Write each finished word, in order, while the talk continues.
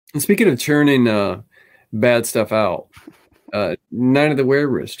And speaking of churning bad stuff out, Night of the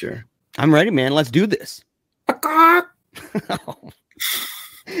Were-Rooster. I'm ready, man. Let's do this. That's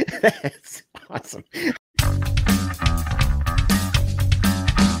awesome.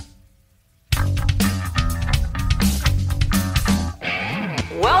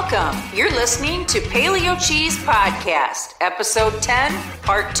 Welcome. You're listening to Paleo Cheese Podcast, Episode 10,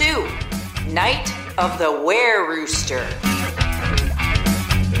 Part 2, Night of the Were-Rooster.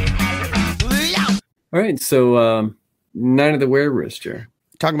 All right, so Night of the Were-Rooster.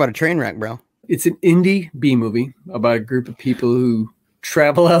 Talk about a train wreck, bro. It's an indie B movie about a group of people who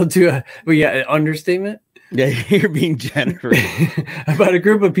travel out to understatement. Yeah, you're being generous. About a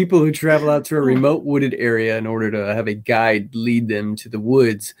group of people who travel out to a remote wooded area in order to have a guide lead them to the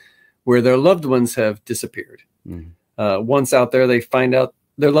woods where their loved ones have disappeared. Once out there, they find out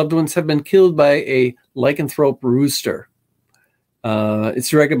their loved ones have been killed by a lycanthrope rooster. It's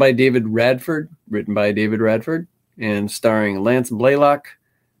directed by David Radford, written by David Radford, and starring Lance Blaylock,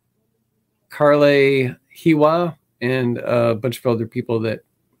 Carle Hiwa, and a bunch of other people that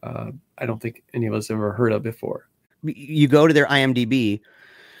I don't think any of us have ever heard of before. You go to their IMDb,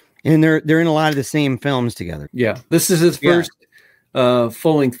 and they're in a lot of the same films together. Yeah, this is his first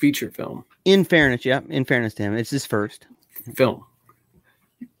full-length feature film. In fairness to him, it's his first film.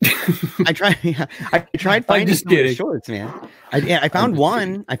 I tried finding some of his shorts, man. I found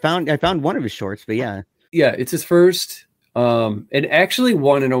one. I found one of his shorts, but yeah, it's his first. It actually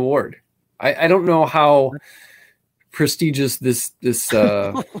won an award. I don't know how prestigious this this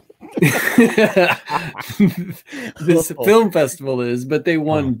film festival is, but they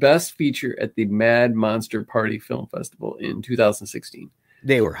won Best Feature at the Mad Monster Party Film Festival in 2016.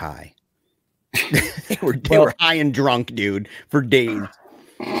 They were high. they were high and drunk, dude, for days.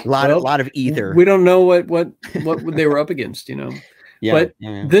 A lot of ether. We don't know what they were up against, you know. But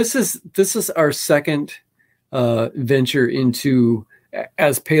this is our second venture into,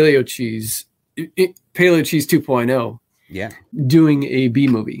 as Paleo Cheese 2.0. Yeah, doing a B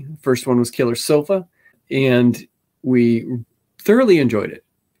movie. First one was Killer Sofa, and we thoroughly enjoyed it.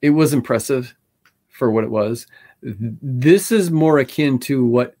 It was impressive for what it was. This is more akin to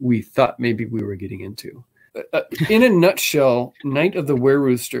what we thought maybe we were getting into. In a nutshell, Night of the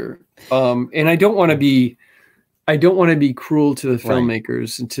Were-Rooster. And I don't want to be cruel to the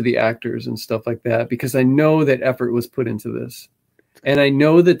filmmakers and to the actors and stuff like that, because I know that effort was put into this, and I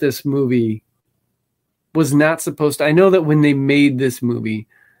know that this movie was not supposed to. I know that when they made this movie,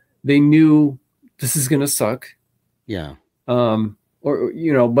 they knew this is going to suck. Yeah. But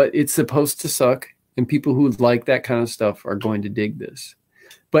it's supposed to suck, and people who like that kind of stuff are going to dig this.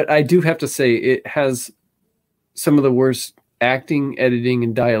 But I do have to say, it has some of the worst acting, editing,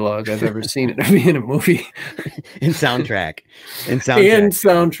 and dialogue I've ever seen in a movie. And soundtrack.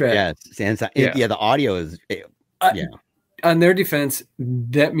 Yes. The audio is. On their defense,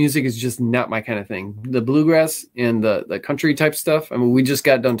 that music is just not my kind of thing. The bluegrass and the country type stuff. I mean, we just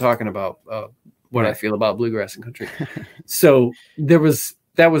got done talking about what I feel about bluegrass and country. So that was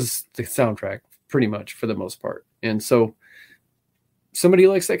the soundtrack pretty much for the most part. And so somebody who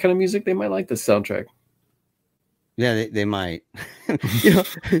likes that kind of music, they might like the soundtrack. Yeah, they might.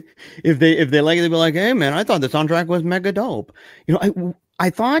 If they like it, they'll be like, "Hey, man, I thought the soundtrack was mega dope." I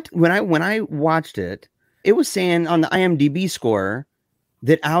thought when I watched it, it was saying on the IMDb score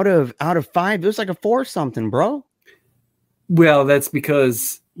that out of 5, it was like a 4 something, bro. Well, that's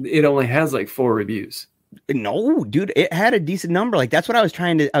because it only has like 4 reviews. No, dude, it had a decent number. Like, that's what I was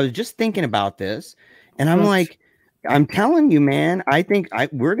just thinking about this, and I'm like, I'm telling you, man, I think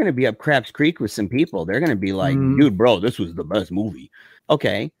we're going to be up Craps Creek with some people. They're going to be like, dude, bro, this was the best movie.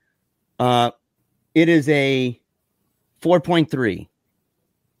 Okay. It is a 4.3.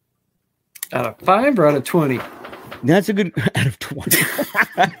 Out of 5 or out of 20? That's a good out of 20.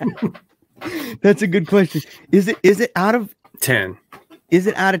 That's a good question. Is it out of 10? Is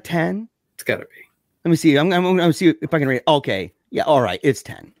it out of 10? It's got to be. Let me see. I'm going to see if I can rate. Okay. Yeah. All right. It's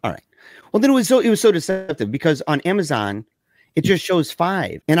 10. All right. Well, then it was so deceptive, because on Amazon it just shows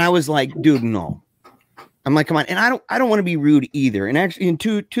 5, and I was like, dude, no. I'm like, come on. And I don't want to be rude either. And actually, and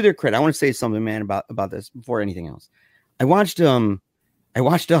to their credit, I want to say something, man, about this before anything else. I watched a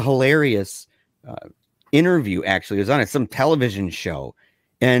hilarious interview. Actually, it was on some television show,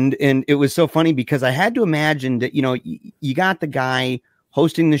 and it was so funny because I had to imagine that, you got the guy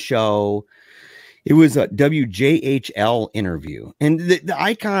hosting the show. It was a WJHL interview, and the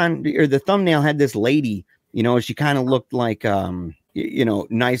icon or the thumbnail had this lady. She kind of looked like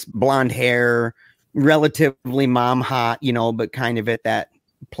nice blonde hair, relatively mom hot, but kind of at that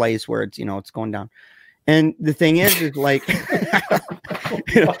place where it's it's going down. And the thing is like,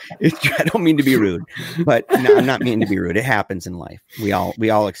 you know, I don't mean to be rude, but no, I'm not meaning to be rude. It happens in life. We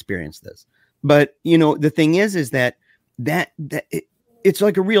all experience this. But you know, the thing is that it's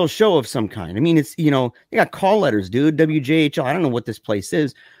like a real show of some kind. I mean, it's, you know, they got call letters, dude. WJHL. I don't know what this place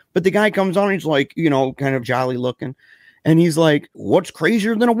is, but the guy comes on. And he's like, you know, kind of jolly looking. And he's like, what's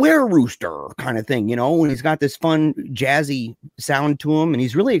crazier than a were-rooster kind of thing, you know? And he's got this fun jazzy sound to him. And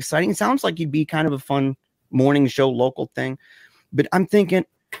he's really exciting. Sounds like he'd be kind of a fun morning show local thing. But I'm thinking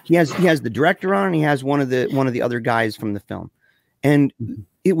he has the director on, and he has one of the other guys from the film. And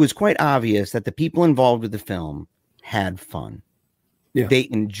it was quite obvious that the people involved with the film had fun. Yeah. They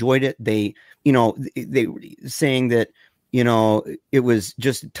enjoyed it. They were saying that, you know, it was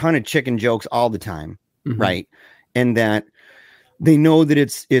just a ton of chicken jokes all the time. Mm-hmm. Right. And that they know that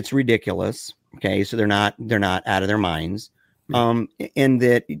it's ridiculous. Okay. So they're not out of their minds. And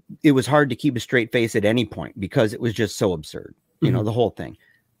that it was hard to keep a straight face at any point because it was just so absurd, you know, the whole thing.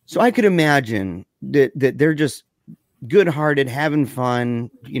 So I could imagine that they're just good-hearted, having fun,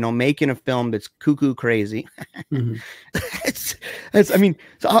 you know, making a film that's cuckoo crazy. Mm-hmm. I mean,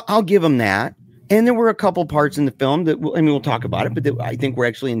 so I'll give them that. And there were a couple parts in the film that, we'll talk about it, but that I think were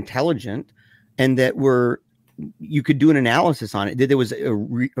actually intelligent and that you could do an analysis on it. There was a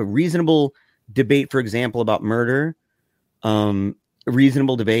reasonable debate, for example, about murder, a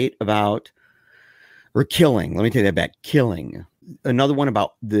reasonable debate about, or killing. Let me take that back. Killing. Another one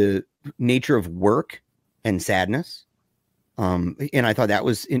about the nature of work and sadness. And I thought that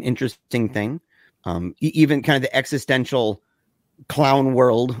was an interesting thing. Even kind of the existential clown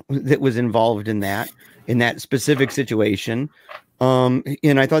world that was involved in that specific situation.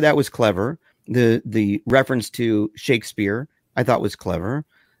 And I thought that was clever. The reference to Shakespeare, I thought was clever.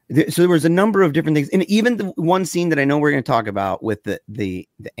 So there was a number of different things. And even the one scene that I know we're going to talk about with the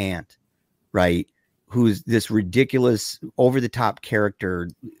aunt, right? Who's this ridiculous, over the top character,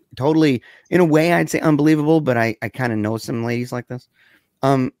 totally, in a way, I'd say unbelievable, but I kind of know some ladies like this.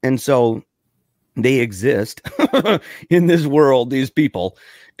 And so they exist in this world, these people.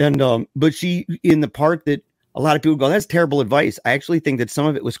 And, but she, in the part that a lot of people go, that's terrible advice. I actually think that some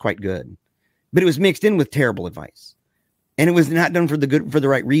of it was quite good, but it was mixed in with terrible advice. And it was not done for the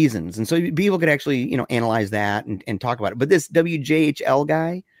right reasons. And so people could actually, you know, analyze that and talk about it. But this WJHL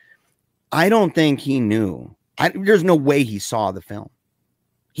guy, I don't think he knew. There's no way he saw the film.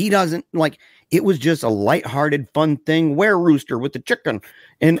 He doesn't, like, it was just a lighthearted, fun thing. Were-rooster with the chicken.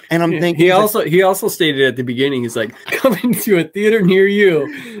 And I'm thinking he also stated at the beginning, he's like, coming to a theater near you.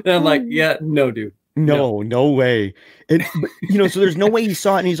 And I'm like, yeah, no, dude. No way. But, you know, so there's no way he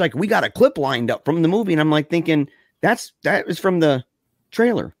saw it. And he's like, we got a clip lined up from the movie. And I'm like thinking, that was from the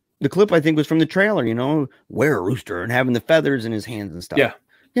trailer. The clip, I think, was from the trailer, you know, Were-rooster and having the feathers in his hands and stuff. Yeah.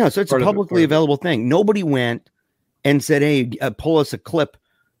 Yeah. So it's a publicly available thing. Nobody went and said, hey, pull us a clip.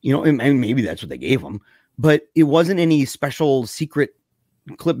 You know, and maybe that's what they gave him, but it wasn't any special secret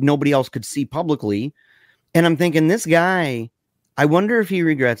clip nobody else could see publicly. And I'm thinking, this guy, I wonder if he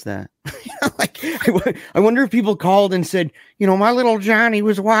regrets that. Like, I wonder if people called and said, you know, my little Johnny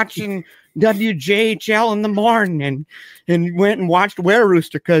was watching WJHL in the morning and went and watched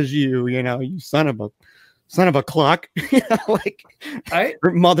Were-rooster because you know, you son of a cluck, you know, like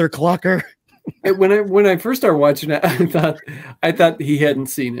mother clucker. When I first started watching it, I thought he hadn't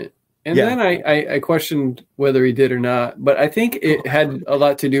seen it, and then I questioned whether he did or not. But I think it had a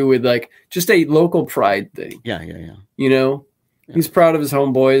lot to do with like just a local pride thing. Yeah. You know, he's proud of his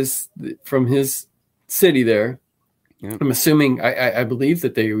homeboys from his city there. Yeah. I'm assuming. I believe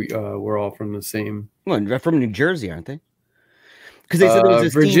that they were all from the same. Well, they're from New Jersey, aren't they? Because they said it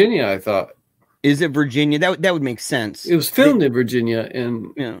was Virginia. I thought. Is it Virginia? That would make sense. It was filmed in Virginia,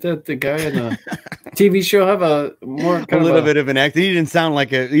 and that the guy in the TV show have a little bit of an accent. He didn't sound like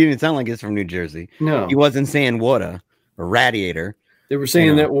he's from New Jersey. No, he wasn't saying water or radiator. They were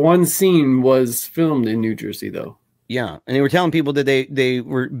saying that one scene was filmed in New Jersey, though. Yeah, and they were telling people that they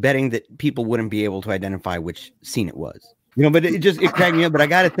were betting that people wouldn't be able to identify which scene it was. You know, but it cracked me up. But I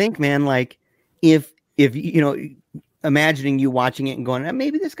got to think, man, like if you know, imagining you watching it and going,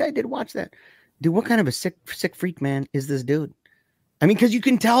 maybe this guy did watch that. Dude, what kind of a sick freak, man, is this dude? I mean, because you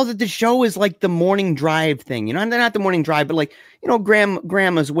can tell that the show is like the morning drive thing, you know, and they're not the morning drive, but like, you know,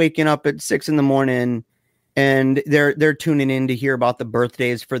 grandma's waking up at 6 a.m. and they're tuning in to hear about the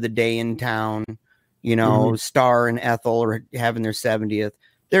birthdays for the day in town. You know, Star and Ethel are having their 70th.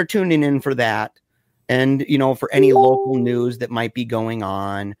 They're tuning in for that, and you know, for any local news that might be going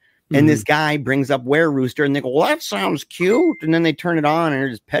on. And this guy brings up Were-rooster, and they go, "Well, that sounds cute," and then they turn it on, and they're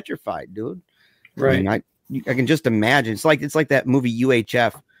just petrified, dude. Right. I mean, I can just imagine. It's like that movie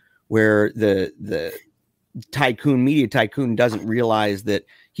UHF where the media tycoon doesn't realize that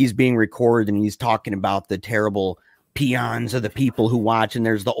he's being recorded and he's talking about the terrible peons of the people who watch. And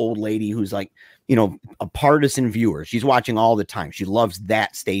there's the old lady who's like, you know, a partisan viewer. She's watching all the time. She loves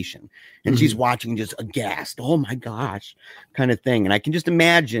that station and she's watching just aghast. Oh my gosh, kind of thing. And I can just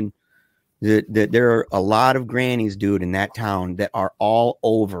imagine that there are a lot of grannies, dude, in that town that are all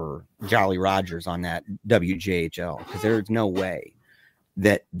over Jolly Rogers on that WJHL, because there's no way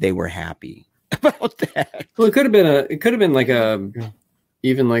that they were happy about that. Well, it could have been like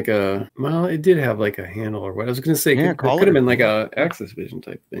well, it did have like a handle or what I was going to say. It could have been like a Access Vision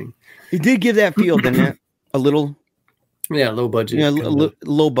type thing. It did give that feel, didn't it? A little, low budget. Yeah,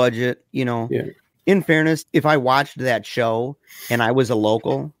 low budget. You know. Yeah. In fairness, if I watched that show and I was a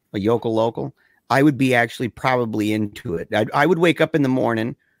yokel local, I would be actually probably into it. I would wake up in the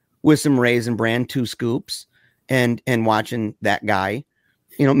morning with some Raisin Bran, 2 scoops, and watching that guy.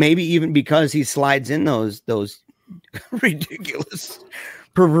 You know, maybe even because he slides in those ridiculous,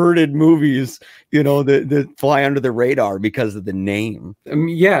 perverted movies, you know, that fly under the radar because of the name.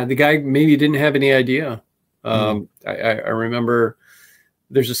 The guy maybe didn't have any idea. I remember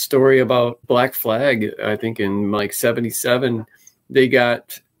there's a story about Black Flag. I think in like 1977, they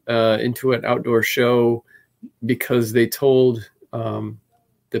got into an outdoor show because they told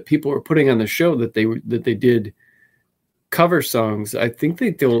the people who were putting on the show that they did cover songs. I think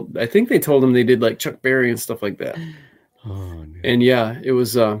they told them they did like Chuck Berry and stuff like that. Oh, no. And it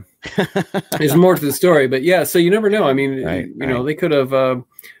was there's more to the story, but so you never know. I mean, you know, they could have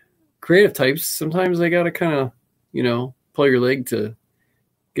creative types. Sometimes they got to kind of, you know, pull your leg to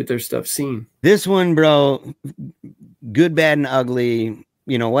get their stuff seen. This one, bro, good, bad, and ugly,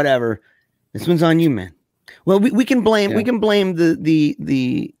 you know, whatever. This one's on you, man. Well, we can blame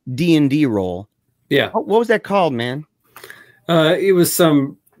the D&D role. Yeah. What was that called, man? It was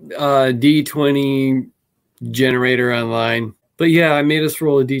some D20 generator online. But I made us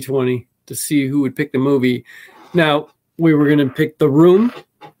roll a D20 to see who would pick the movie. Now, we were going to pick The Room,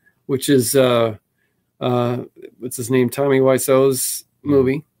 which is what's his name? Tommy Wiseau's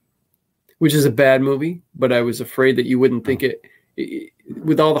movie, which is a bad movie, but I was afraid that you wouldn't think it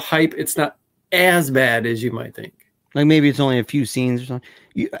with all the hype, it's not as bad as you might think. Like maybe it's only a few scenes or something.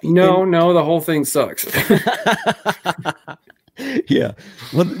 No, the whole thing sucks. Yeah,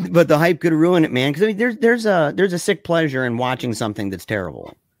 well, but the hype could ruin it, man. Because I mean, there's a sick pleasure in watching something that's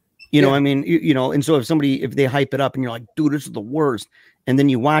terrible. You know, I mean, you know, and so if they hype it up and you're like, dude, this is the worst, and then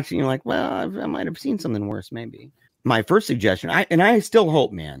you watch it and you're like, well, I might have seen something worse, maybe. My first suggestion, I still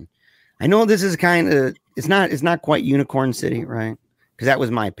hope, man. I know this is kind of it's not quite Unicorn City, right? Because that was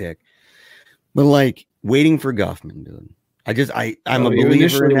my pick, but like Waiting for Guffman, dude. I'm a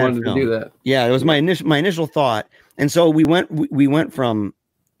believer in that film. To do that. Yeah, it was my initial thought. And so we went from,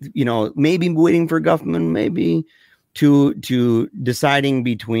 you know, maybe Waiting for Guffman, maybe to deciding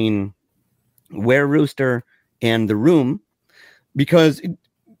between Were Rooster and The Room, because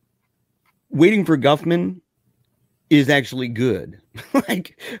Waiting for Guffman is actually good.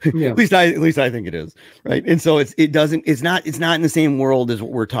 Like, at least I think it is, right? And so it's not in the same world as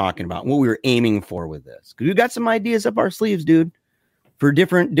what we're talking about, what we were aiming for with this. Because we got some ideas up our sleeves, dude, for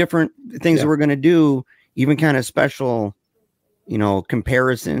different things that we're gonna do, even kind of special, you know,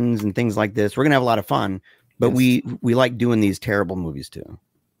 comparisons and things like this. We're gonna have a lot of fun, but we like doing these terrible movies too.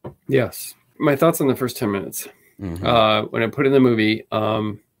 Yes. My thoughts on the first 10 minutes. Mm-hmm. When I put in the movie,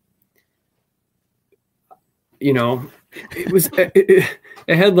 you know, it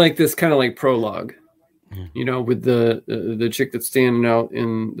had like this kind of like prologue, you know, with the chick that's standing out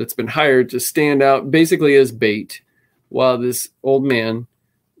that's been hired to stand out basically as bait while this old man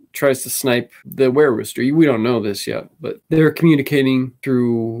tries to snipe the were-rooster. We don't know this yet, but they're communicating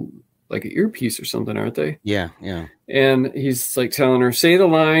through like an earpiece or something, aren't they? Yeah. And he's like telling her, say the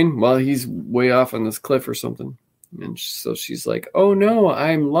line while he's way off on this cliff or something. And so she's like, oh no,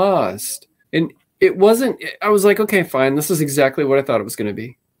 I'm lost. And it wasn't, I was like, okay, fine. This is exactly what I thought it was going to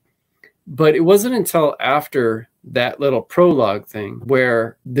be. But it wasn't until after that little prologue thing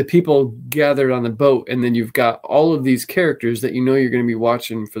where the people gathered on the boat, and then you've got all of these characters that you know you're going to be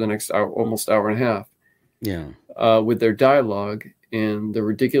watching for the next hour, almost hour and a half. Yeah. With their dialogue and the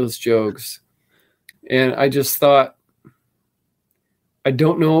ridiculous jokes. And I just thought, I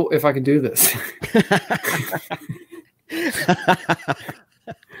don't know if I can do this.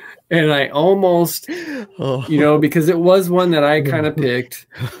 And I almost, you know, because it was one that I kind of picked,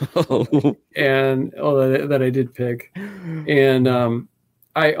 and that I did pick, and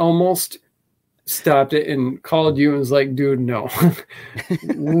I almost stopped it and called you and was like, dude, no,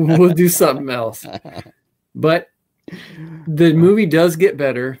 we'll do something else. But the movie does get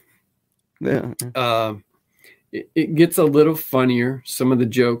better. Yeah. it gets a little funnier, some of the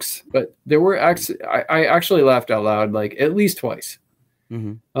jokes, but there were I actually laughed out loud like at least twice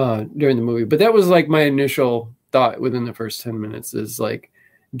during the movie. But that was like my initial thought within the first 10 minutes is like,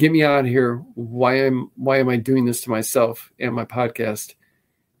 get me out of here. Why am I doing this to myself and my podcast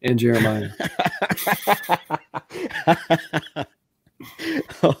and Jeremiah?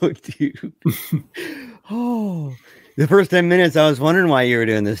 Oh, dude. Oh, the first 10 minutes, I was wondering why you were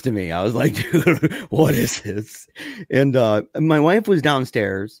doing this to me. I was like, dude, what is this? And my wife was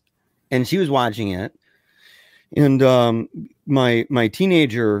downstairs and she was watching it. And my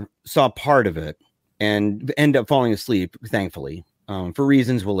teenager saw part of it and ended up falling asleep, thankfully, for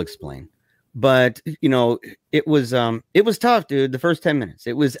reasons we'll explain. But, you know, it was tough, dude. The first 10 minutes,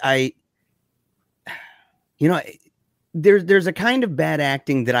 there's a kind of bad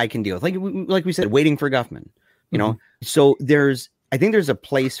acting that I can deal with. Like we said, Waiting for Guffman, you know? So I think there's a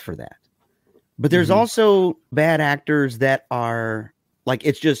place for that, but there's also bad actors that are like,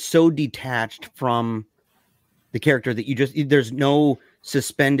 it's just so detached from the character that there's no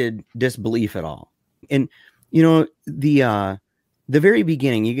suspended disbelief at all. And, you know, the very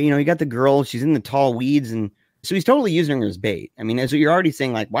beginning, you got the girl, she's in the tall weeds, and so he's totally using her as bait. I mean, as you're already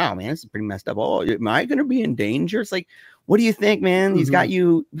saying, like, wow, man, this is pretty messed up. Oh, am I going to be in danger? It's like, what do you think, man? He's got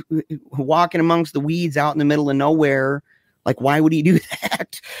you walking amongst the weeds out in the middle of nowhere. Like, why would he do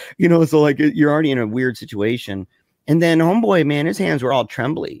that? You know, so like you're already in a weird situation. And then homeboy, man, his hands were all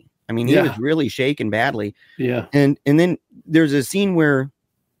trembly. I mean, he was really shaking badly. Yeah. And then there's a scene where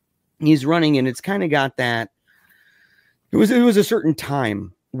he's running and it's kind of got that. It was a certain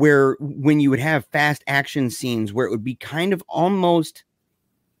time where when you would have fast action scenes where it would be kind of almost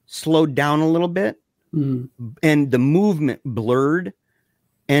slowed down a little bit and the movement blurred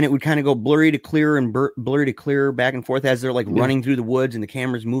and it would kind of go blurry to clear and blurry to clear back and forth as they're like running through the woods and the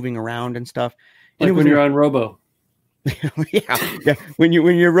camera's moving around and stuff. And like when you're on Robo. yeah. When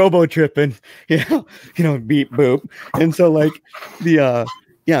you're Robo tripping, beep boop. And so like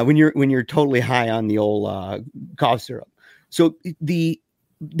when you're totally high on the old cough syrup. So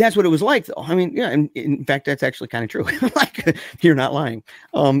that's what it was like, though. I mean, yeah, and in fact, that's actually kind of true. Like, you're not lying.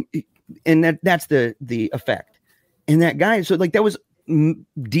 And that's the effect. And that guy, so like that was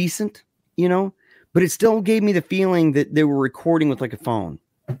decent, you know, but it still gave me the feeling that they were recording with like a phone,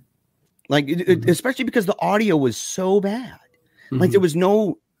 like especially because the audio was so bad. Like there was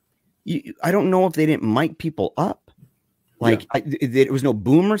no, I don't know if they didn't mic people up, like there was no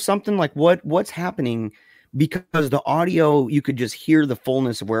boom or something. Like what's happening? Because the audio, you could just hear the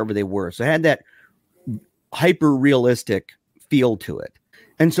fullness of wherever they were. So it had that hyper realistic feel to it.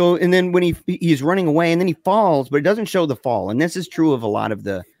 And so, and then when he's running away and then he falls, but it doesn't show the fall. And this is true of a lot of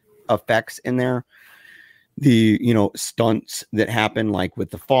the effects in there. The, stunts that happen, like with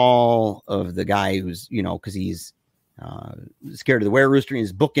the fall of the guy who's, cause he's scared of the were-rooster and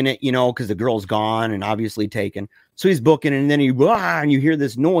he's booking it, cause the girl's gone and obviously taken. So he's booking it and then and you hear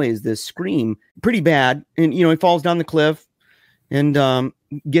this noise, this scream, pretty bad. And, he falls down the cliff and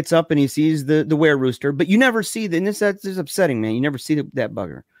gets up and he sees the were-rooster, but you never see and that's upsetting, man. You never see that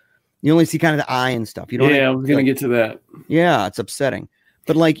bugger. You only see kind of the eye and stuff. You don't. Yeah, I was going to get to that. Yeah, it's upsetting.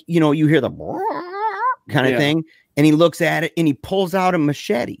 But like, you hear the kind of thing and he looks at it and he pulls out a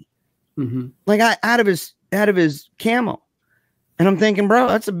machete, like out of his camo. And I'm thinking, bro,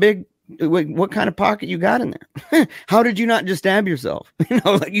 that's a big, what kind of pocket you got in there? How did you not just stab yourself?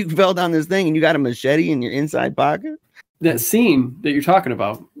 Like you fell down this thing and you got a machete in your inside pocket. That scene that you're talking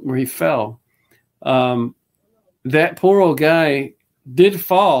about where he fell, that poor old guy did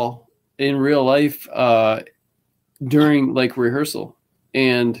fall in real life during like rehearsal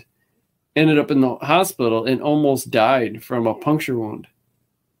and ended up in the hospital and almost died from a puncture wound.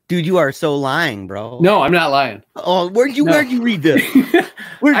 Dude, you are so lying, bro. No, I'm not lying. Oh, where'd you read this?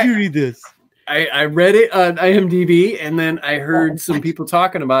 Where'd you read this? I read it on IMDb and then I heard some people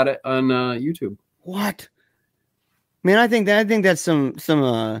talking about it on YouTube. What? Man, I think that's some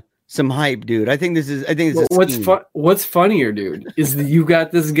hype, dude. I think what's funnier, dude, is that you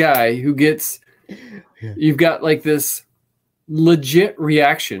got this guy who gets you've got like this legit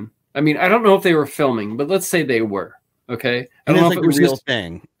reaction. I mean, I don't know if they were filming, but let's say they were. Okay. I don't know if it was a real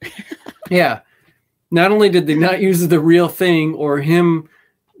thing. Yeah. Not only did they not use the real thing or him,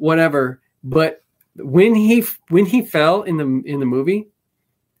 whatever, but when he fell in the movie,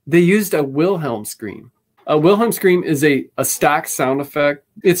 they used a Wilhelm scream. A Wilhelm scream is a stock sound effect.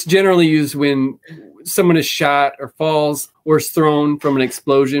 It's generally used when someone is shot or falls or is thrown from an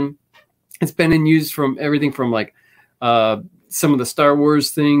explosion. It's been in use from everything from like some of the Star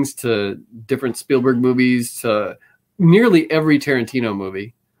Wars things to different Spielberg movies to nearly every Tarantino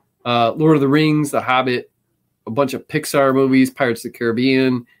movie. Lord of the Rings, The Hobbit, a bunch of Pixar movies, Pirates of the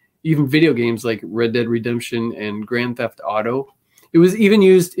Caribbean, even video games like Red Dead Redemption and Grand Theft Auto. It was even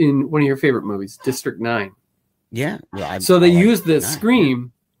used in one of your favorite movies, District 9. Yeah. Well, so they used the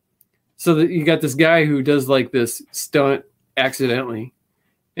scream so that you got this guy who does like this stunt accidentally.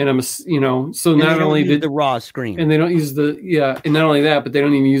 And so not only did the raw scream, and they don't use and not only that, but they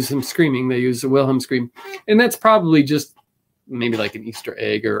don't even use him screaming. They use the Wilhelm scream. And that's probably just maybe like an Easter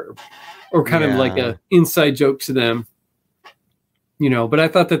egg or kind of like a inside joke to them, but I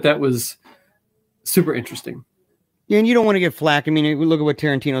thought that was super interesting. Yeah. And you don't want to get flack. I mean, look at what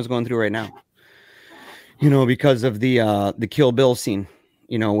Tarantino's going through right now, because of the Kill Bill scene,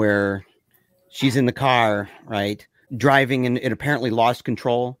 where she's in the car, right? Driving and it apparently lost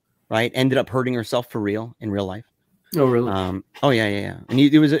control, right? Ended up hurting herself for real in real life. Oh, really? Yeah. And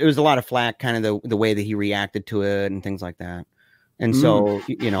it was a lot of flack, kind of the way that he reacted to it and things like that. And so,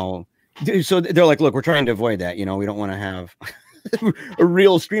 so they're like, look, we're trying to avoid that. We don't want to have a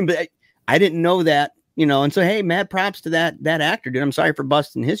real scream, but I didn't know that, and so, hey, mad props to that actor, dude. I'm sorry for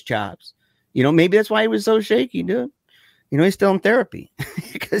busting his chops. Maybe that's why he was so shaky, dude. He's still in therapy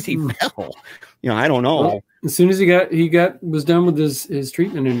because he fell. I don't know. Well, as soon as he was done with his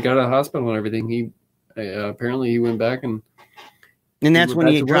treatment and got out of the hospital and everything, he apparently he went back and that's when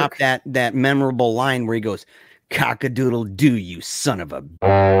he dropped that memorable line where he goes, "Cock-a-doodle doo, you son of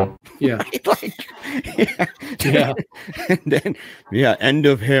a." Yeah. Yeah. And then end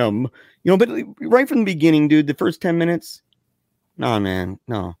of him. But right from the beginning, dude, the first 10 minutes, no, man,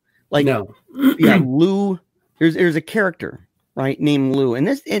 no. Like, no. Lou, there's a character, right, named Lou. And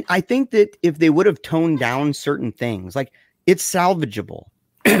I think that if they would have toned down certain things, like, it's salvageable.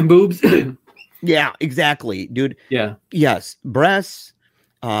 Boobs. Yeah, exactly, dude. Yeah. Yes. Breasts,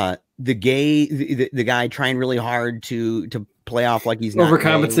 the guy trying really hard to play off like he's not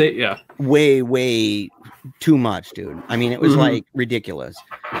overcompensate. Yeah. Way too much, dude. I mean, it was like ridiculous.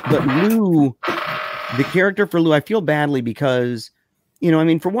 But Lou, the character for Lou, I feel badly because,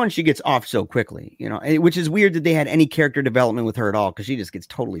 for one, she gets off so quickly, which is weird that they had any character development with her at all because she just gets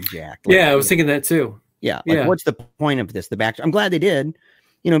totally jacked. Like, I was thinking that too. Yeah. What's the point of this? The back. I'm glad they did,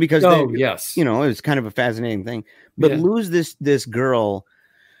 because yes. It was kind of a fascinating thing. But Lou's this girl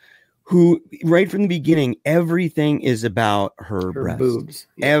who, right from the beginning, everything is about her breasts. Boobs.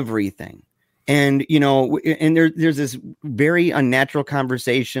 Yeah. Everything. And, and there's this very unnatural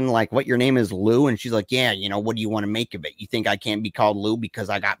conversation, like, what, your name is Lou? And she's like, yeah, what do you want to make of it? You think I can't be called Lou because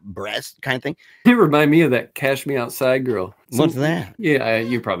I got breasts, kind of thing? It remind me of that Cash Me Outside girl. What's that? Yeah,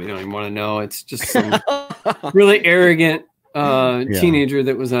 you probably don't even want to know. It's just some really arrogant teenager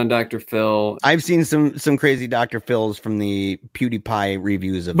that was on Dr. Phil. I've seen some crazy Dr. Phils from the PewDiePie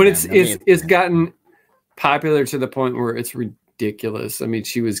reviews of but them. It's gotten popular to the point where it's ridiculous. I mean,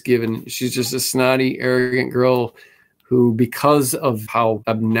 she's just a snotty, arrogant girl who, because of how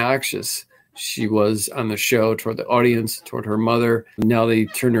obnoxious she was on the show toward the audience, toward her mother, now they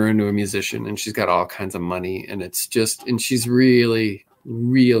turn her into a musician and she's got all kinds of money and she's really,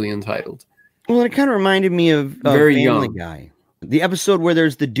 really entitled. Well, it kind of reminded me of Very Family young. Guy, the episode where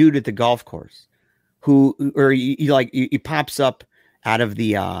there's the dude at the golf course he pops up out of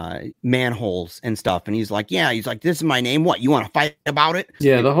the manholes and stuff, and he's like, this is my name. What, you want to fight about it?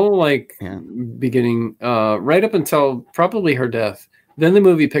 Yeah, the whole beginning, right up until probably her death. Then the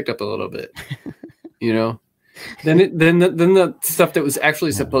movie picked up a little bit, Then the stuff that was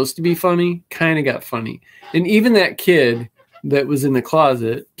actually supposed to be funny kind of got funny, and even that kid that was in the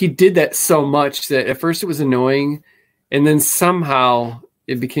closet, he did that so much that at first it was annoying, and then somehow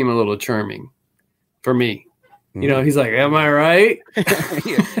it became a little charming for me. He's like, am I right?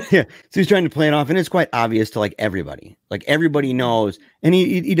 Yeah. So he's trying to play it off, and it's quite obvious to everybody. Like, everybody knows. And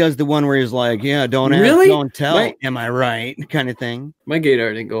he does the one where he's like, yeah, don't ask, don't tell. Am I right? Kind of thing. My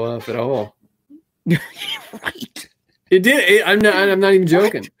gaydar didn't go off at all. Right. It did. I'm not even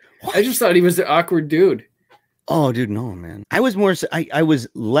joking. What? I just thought he was an awkward dude. Oh, dude, no, man. I was more. I was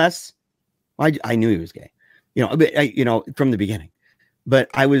less. I knew he was gay, but from the beginning. But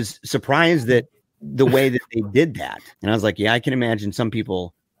I was surprised that the way that they did that, and I was like, yeah, I can imagine some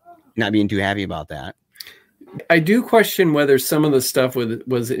people not being too happy about that. I do question whether some of the stuff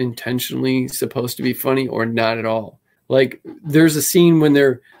was intentionally supposed to be funny or not at all. Like, there's a scene when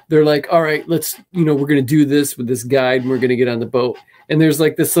they're like, all right, let's, we're going to do this with this guide and we're going to get on the boat. And there's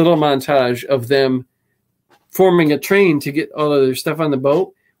like this little montage of them forming a train to get all of their stuff on the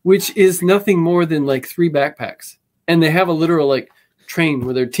boat, which is nothing more than like 3 backpacks. And they have a literal train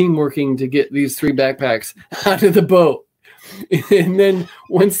where they're team working to get these 3 backpacks onto the boat. And then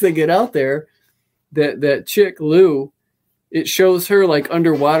once they get out there, that chick Lou, it shows her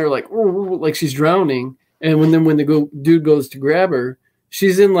underwater, like she's drowning, And when the dude goes to grab her,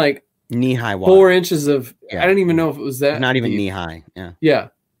 she's in like knee-high water. 4 inches of, Yeah. I don't even know if it was that. Not even deep. knee-high. Yeah. Yeah.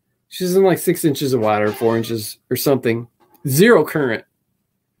 She's in like 6 inches of water, 4 inches or something. Zero current.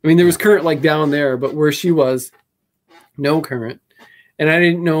 I mean, there was current like down there, but where she was, no current. And I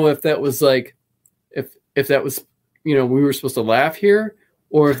didn't know if that was like, if that was, we were supposed to laugh here,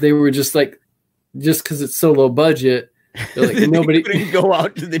 or if they were just like, just because it's so low budget, they're like, nobody couldn't go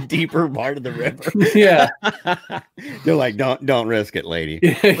out to the deeper part of the river. Yeah. They're like, don't risk it, lady.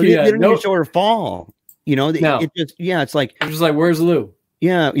 Yeah, They didn't even show her fall. It's like, I'm just like, where's Lou?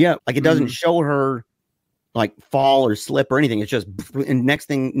 Yeah. Like it doesn't show her like fall or slip or anything. It's just, and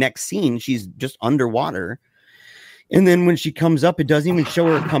next scene, she's just underwater. And then when she comes up, it doesn't even show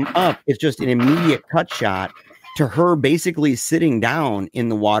her come up. It's just an immediate cut shot to her basically sitting down in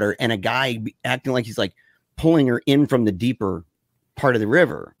the water and a guy acting like he's like pulling her in from the deeper part of the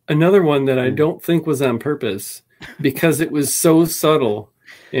river. Another one that I don't think was on purpose because it was so subtle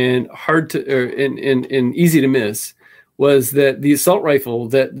and hard to, and easy to miss, was that the assault rifle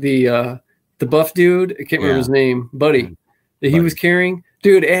that the buff dude, I can't remember his name, Buddy, that he was carrying,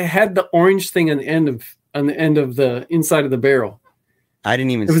 dude, it had the orange thing on the end of the inside of the barrel. I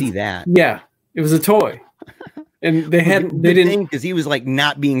didn't even see that. Yeah, it was a toy. And they didn't, because he was like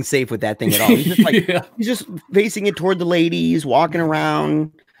not being safe with that thing at all. He's just like he's just facing it toward the ladies, walking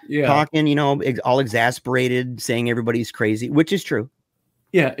around, talking, all exasperated, saying everybody's crazy, which is true.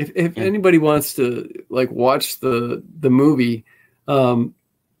 Yeah, if anybody wants to like watch the movie,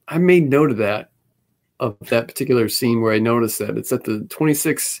 I made note of that particular scene where I noticed that it's at the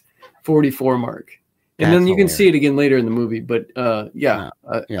 26:44 mark, and then you can see it again later in the movie. But I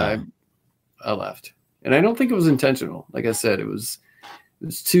laughed. And I don't think it was intentional. Like I said, it was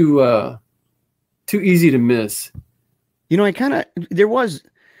too easy to miss. There was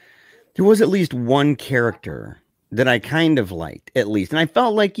at least one character that I kind of liked, at least. And I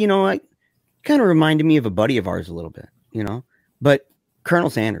felt like, it kind of reminded me of a buddy of ours a little bit, but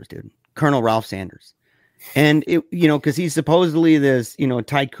Colonel Sanders, dude, Colonel Ralph Sanders. And it, because he's supposedly this,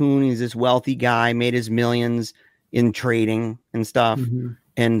 tycoon, he's this wealthy guy, made his millions in trading and stuff. Mm-hmm.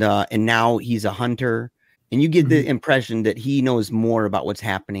 And now he's a hunter, and you get the impression that he knows more about what's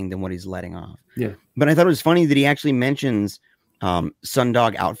happening than what he's letting off. Yeah. But I thought it was funny that he actually mentions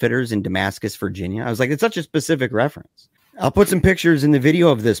Sundog Outfitters in Damascus, Virginia. I was like, it's such a specific reference. I'll put some pictures in the video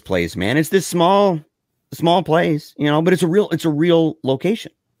of this place, man. It's this small place, but it's a real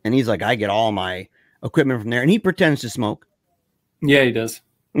location. And he's like, I get all my equipment from there, and he pretends to smoke. Yeah, he does.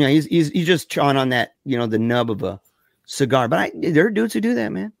 He's just chawing on that, the nub of a cigar, but there are dudes who do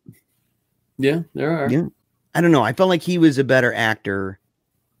that, man. Yeah, there are. Yeah, I don't know. I felt like he was a better actor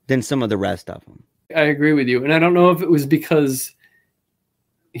than some of the rest of them. I agree with you, and I don't know if it was because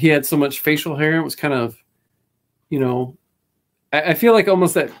he had so much facial hair. It was kind of, I feel like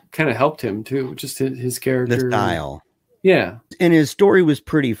almost that kind of helped him too, just his character, the style. Yeah, and his story was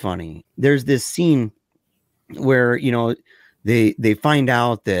pretty funny. There's this scene where they find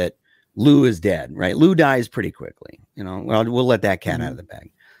out that Lou is dead, right? Lou dies pretty quickly, well, we'll let that cat out of the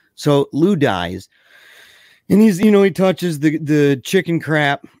bag. So Lou dies, and he's, he touches the chicken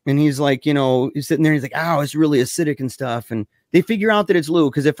crap, and he's like, he's sitting there, and he's like, oh, it's really acidic and stuff. And they figure out that it's Lou,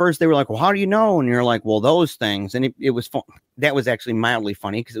 because at first they were like, well, how do you know? And you're like, well, those things. And it was fun. That was actually mildly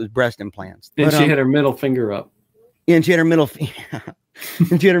funny because it was breast implants. And she had her middle finger up. And she had her middle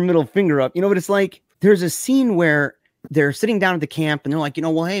finger up, but it's like, there's a scene where they're sitting down at the camp, and they're like,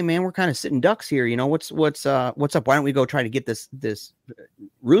 well, hey man, we're kind of sitting ducks here. What's up? Why don't we go try to get this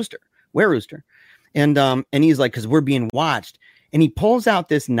rooster? And he's like, cause we're being watched. And he pulls out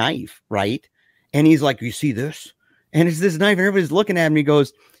this knife, right? And he's like, you see this? And it's this knife, and everybody's looking at him.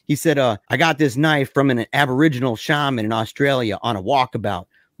 He said, I got this knife from an Aboriginal shaman in Australia on a walkabout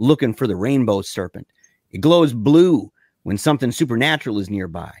looking for the rainbow serpent. It glows blue when something supernatural is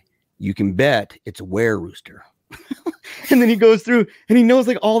nearby. You can bet it's a were-rooster. And then he goes through, and he knows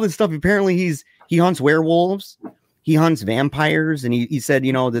like all this stuff. Apparently he hunts werewolves, he hunts vampires, and he said,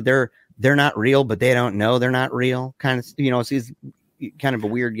 that they're not real, but they don't know they're not real. Kind of, so he's kind of a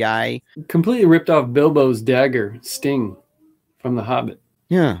weird guy. Completely ripped off Bilbo's dagger, Sting, from The Hobbit.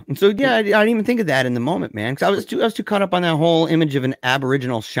 Yeah. And so, yeah, I didn't even think of that in the moment, man. Because I was too caught up on that whole image of an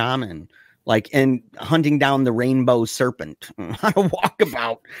Aboriginal shaman, and hunting down the rainbow serpent on a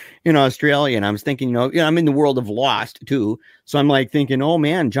walkabout in Australia. And I was thinking, I'm in the world of Lost too. So I'm like thinking, oh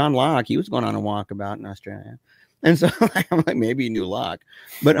man, John Locke, he was going on a walkabout in Australia. And so I'm like, maybe he knew Locke,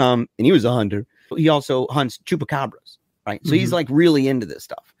 but, and he was a hunter. He also hunts chupacabras, right? So he's like really into this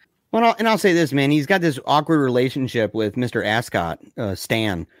stuff. Well, I'll say this, man, he's got this awkward relationship with Mr. Ascot,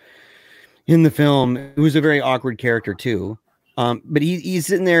 Stan. in the film, who was a very awkward character too. But he's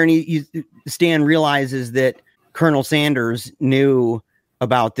sitting there, and Stan realizes that Colonel Sanders knew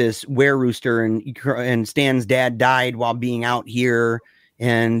about this were-rooster, and Stan's dad died while being out here.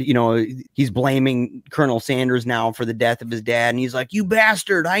 And, you know, he's blaming Colonel Sanders now for the death of his dad. And he's like, you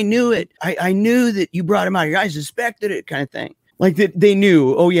bastard, I knew it. I knew that you brought him out here. I suspected it, kind of thing. Like that they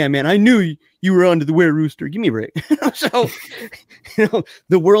knew, oh yeah, man, I knew you were onto the were-rooster. Give me a break. So, you know,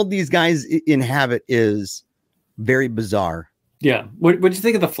 the world these guys inhabit is very bizarre. Yeah. What do you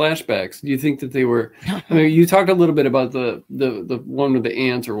think of the flashbacks? Do you think that they were, I mean, you talked a little bit about the one with the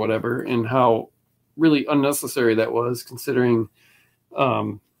ants or whatever, and how really unnecessary that was, considering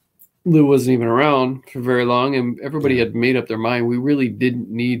Lou wasn't even around for very long, and everybody had made up their mind. We really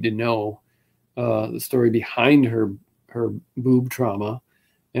didn't need to know the story behind her boob trauma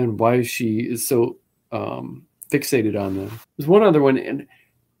and why she is so fixated on them. There's one other one, and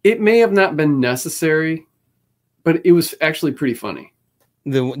it may have not been necessary, but it was actually pretty funny.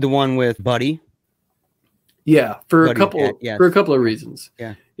 The one with Buddy. Yeah, for Buddy, a couple of reasons.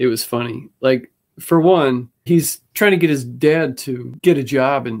 Yeah, it was funny. Like, for one, he's trying to get his dad to get a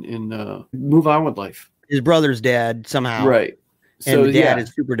job and move on with life. His brother's dad somehow, right? So the dad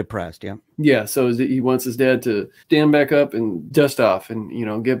is super depressed. Yeah, yeah. So he wants his dad to stand back up and dust off,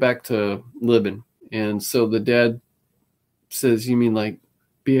 and get back to living. And so the dad says, "You mean like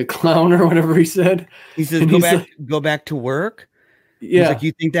be a clown or whatever he said?" He says, "Go back to work." Yeah. He's like,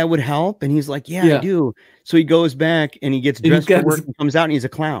 "You think that would help?" And he's like, "Yeah, I do." So he goes back and he gets dressed for work and comes out and he's a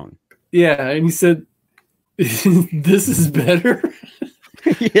clown. Yeah, and he said, "This is better."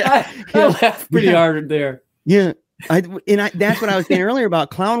 Yeah, I laughed pretty hard there. Yeah, that's what I was saying earlier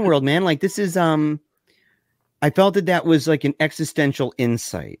about Clown World, man. Like, this is I felt that was like an existential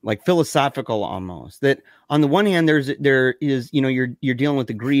insight, like philosophical almost. That on the one hand, there is you're dealing with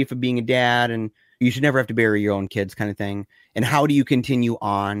the grief of being a dad, and you should never have to bury your own kids, kind of thing. And how do you continue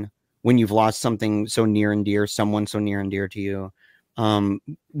on when you've lost something so near and dear, someone so near and dear to you?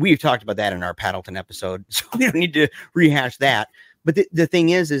 We've talked about that in our Paddleton episode, so we don't need to rehash that. But the thing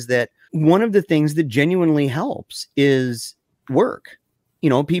is that one of the things that genuinely helps is work.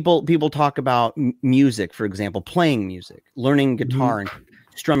 People talk about music, for example, playing music, learning guitar and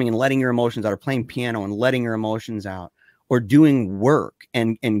strumming and letting your emotions out, or playing piano and letting your emotions out, or doing work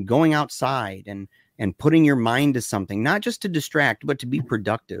and going outside and putting your mind to something, not just to distract, but to be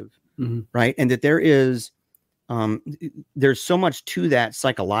productive. Right. And that there's so much to that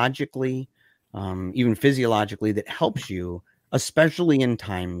psychologically, even physiologically, that helps you, especially in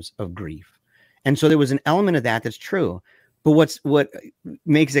times of grief. And so there was an element of that that's true. But what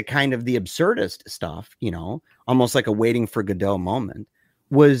makes it kind of the absurdist stuff, almost like a Waiting for Godot moment,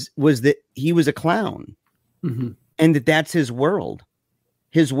 was that he was a clown, and that's his world.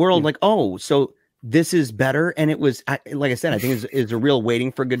 Like, oh, so this is better. And it was, like I said, I think it's a real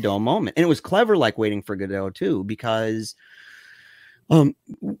Waiting for Godot moment. And it was clever, like Waiting for Godot too, because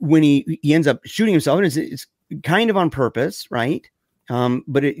when he ends up shooting himself, and it's kind of on purpose, right?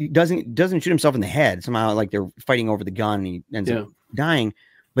 But it doesn't shoot himself in the head. Somehow, like, they're fighting over the gun, and he ends up dying.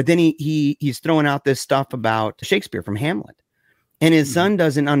 But then he's throwing out this stuff about Shakespeare from Hamlet, and his son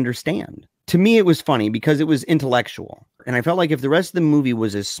doesn't understand. To me, it was funny because it was intellectual. And I felt like if the rest of the movie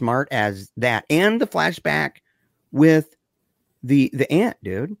was as smart as that, and the flashback with the ant,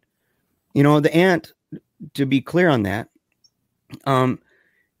 dude, the ant, to be clear on that,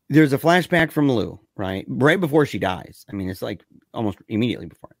 there's a flashback from Lou, right before she dies. I mean, it's like almost immediately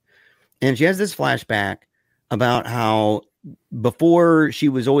before. And she has this flashback about how before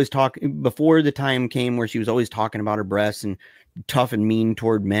the time came where she was always talking about her breasts and tough and mean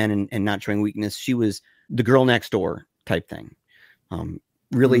toward men and not showing weakness, she was the girl next door type thing.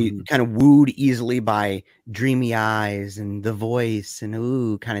 Really kind of wooed easily by dreamy eyes and the voice and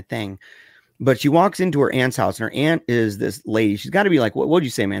ooh kind of thing. But she walks into her aunt's house, and her aunt is this lady. She's got to be like, what'd you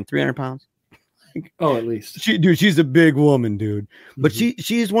say, man? 300 pounds? Oh, at least. She's a big woman, dude. But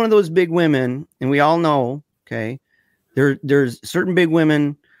she's one of those big women, and we all know, okay, there's certain big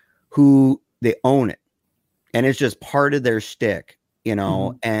women who they own it, and it's just part of their shtick,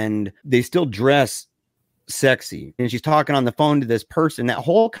 and they still dress sexy. And she's talking on the phone to this person. That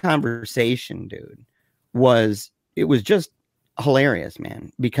whole conversation, dude, was just hilarious,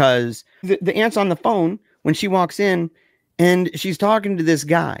 man, because the aunt's on the phone when she walks in, and she's talking to this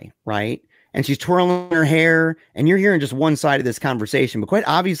guy, right? And she's twirling her hair, and you're hearing just one side of this conversation. But quite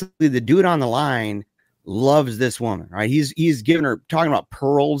obviously, the dude on the line loves this woman, right? He's giving her, talking about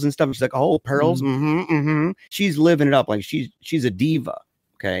pearls and stuff. She's like, oh, pearls. She's living it up. Like she's a diva.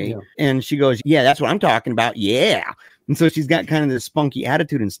 Okay. Yeah. And she goes, yeah, that's what I'm talking about. Yeah. And so she's got kind of this spunky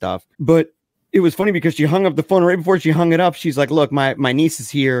attitude and stuff. But it was funny because she hung up the phone right before she hung it up. She's like, look, my niece is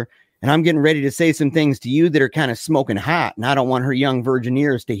here and I'm getting ready to say some things to you that are kind of smoking hot. And I don't want her young virgin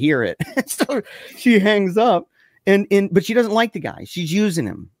ears to hear it. So she hangs up but she doesn't like the guy. She's using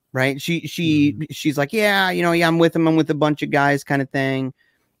him, right? She's like, yeah, I'm with him. I'm with a bunch of guys kind of thing.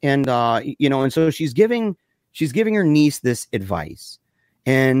 And, and so she's giving her niece this advice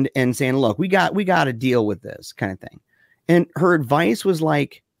and saying, look, we got to deal with this kind of thing. And her advice was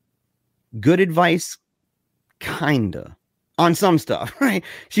like good advice, kinda, on some stuff, right?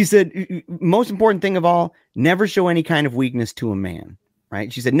 She said, most important thing of all, never show any kind of weakness to a man,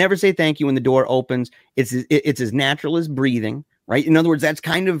 right? She said, never say thank you when the door opens. It's as natural as breathing, right? In other words,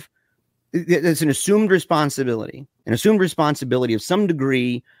 it's an assumed responsibility of some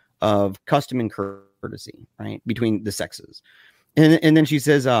degree of custom and courtesy, right? Between the sexes. And then she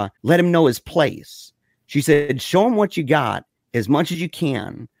says, let him know his place. She said, show him what you got as much as you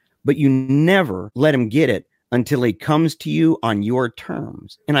can, but you never let him get it until he comes to you on your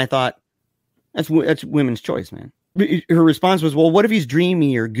terms. And I thought, that's women's choice, man. Her response was, well, what if he's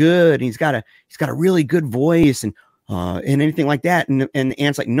dreamy or good? And he's got a really good voice and anything like that. And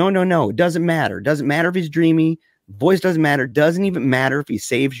Ant's like, no. It doesn't matter. It doesn't matter if he's dreamy. Voice doesn't matter. It doesn't even matter if he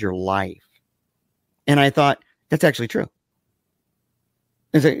saves your life. And I thought, that's actually true.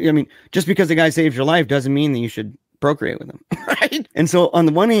 Just because the guy saves your life doesn't mean that you should procreate with him, right? And so on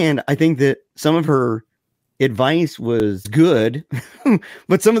the one hand, I think that some of her advice was good,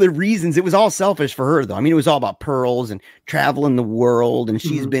 but some of the reasons, it was all selfish for her, though. It was all about pearls and traveling the world, and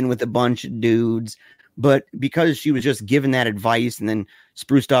she's been with a bunch of dudes. But because she was just given that advice and then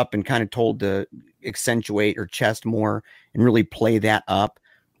spruced up and kind of told to accentuate her chest more and really play that up,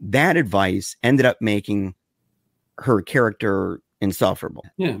 that advice ended up making her character insufferable.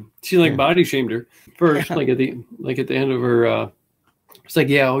 Yeah, she body shamed her first, at the end of her. It's like,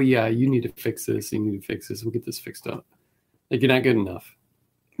 yeah, oh yeah, you need to fix this. You need to fix this. We'll get this fixed up. Like, you're not good enough.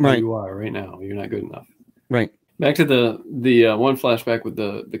 Right, you are right now. You're not good enough. Right. Back to the one flashback with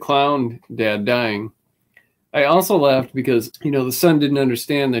the clown dad dying. I also laughed because the son didn't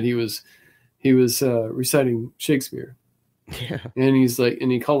understand that he was reciting Shakespeare. Yeah. And he's like,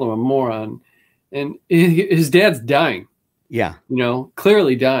 and he called him a moron, and his dad's dying. Yeah.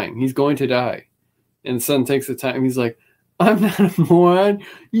 Clearly dying. He's going to die. And the son takes the time. He's like, I'm not a moron.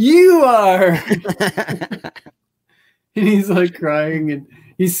 You are. And he's like crying, and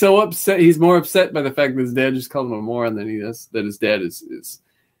he's so upset. He's more upset by the fact that his dad just called him a moron than he is that his dad is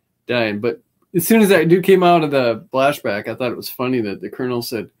dying. But as soon as that dude came out of the flashback, I thought it was funny that the colonel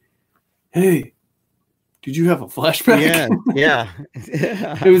said, hey, did you have a flashback? Yeah.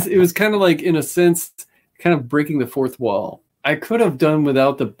 It was kind of like, in a sense, kind of breaking the fourth wall. I could have done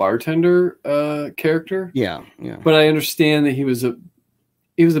without the bartender character. Yeah. But I understand that he was like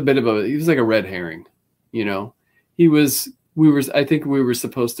a red herring, I think we were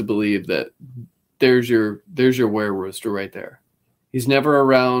supposed to believe that there's your were-rooster right there. He's never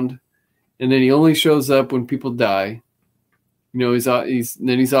around, and then he only shows up when people die. He's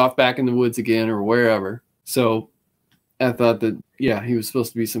off back in the woods again or wherever. So I thought that, yeah, he was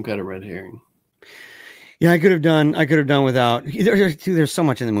supposed to be some kind of red herring. Yeah, I could have done without. There's so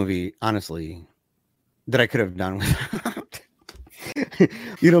much in the movie, honestly, that I could have done without.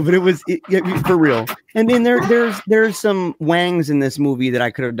 But it was for real. And then there's some wangs in this movie that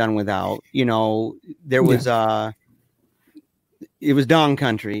I could have done without. There was it was Dong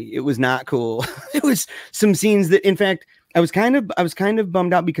Country. It was not cool. It was some scenes that, in fact, I was kind of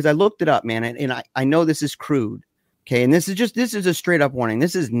bummed out because I looked it up, man, and I know this is crude, okay, and this is a straight up warning.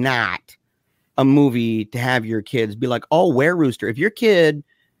 This is not a movie to have your kids be like, oh, Were-Rooster. If your kid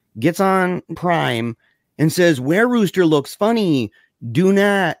gets on Prime and says Were-Rooster looks funny, do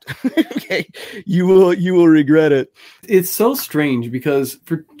not. Okay, you will regret it. It's so strange because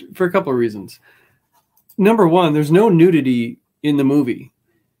for a couple of reasons. Number one, there's no nudity in the movie.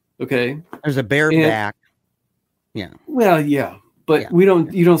 Okay, there's a bare back. Yeah. Well, yeah, but you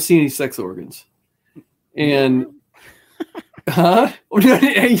don't see any sex organs, and. Huh?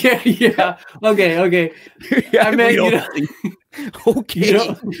 Yeah. Okay. Yeah, I mean,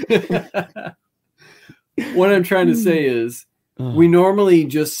 okay. What I'm trying to say is, we normally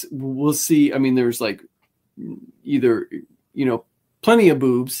we'll see. There's like either plenty of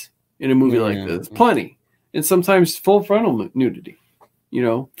boobs in a movie like this, plenty, and sometimes full frontal nudity.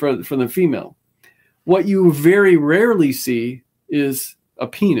 From the female. What you very rarely see is a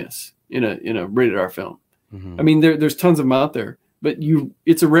penis in a rated R film. Mm-hmm. There's tons of them out there, but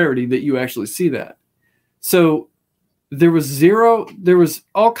it's a rarity that you actually see that. So there was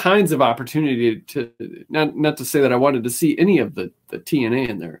all kinds of opportunity to not to say that I wanted to see any of the TNA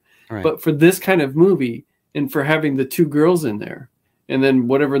in there, Right. but for this kind of movie and for having the two girls in there and then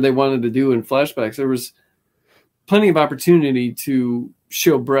whatever they wanted to do in flashbacks, there was plenty of opportunity to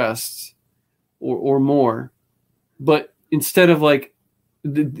show breasts or more. But instead of like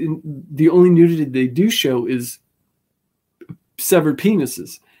the only nudity they do show is severed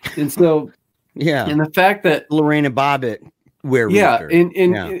penises. And so, Yeah. and the fact that Lorena Bobbitt wear yeah,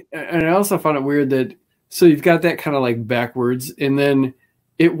 Rooster. and I also found it weird that so you've got that kind of like backwards, and then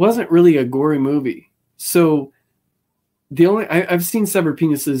it wasn't really a gory movie. So the only I've seen severed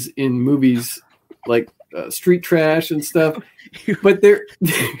penises in movies like Street Trash and stuff, but they're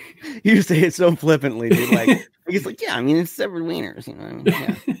You say it so flippantly, dude. Like he's like, yeah, I mean it's severed wieners, you know what I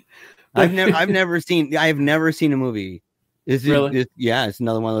mean? Yeah. I've never seen a movie. It's just, Really? it's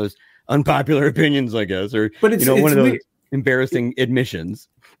another one of those unpopular opinions, I guess, or But it's, one of those weird. embarrassing admissions.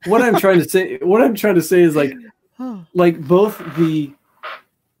 What I'm trying to say is like both the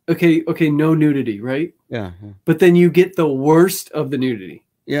okay, no nudity, right? Yeah. But then you get the worst of the nudity.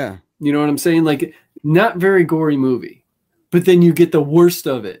 Yeah. You know what I'm saying? Like not very gory movie, but then you get the worst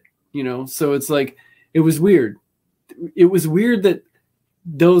of it, you know? So it's like, it was weird. It was weird that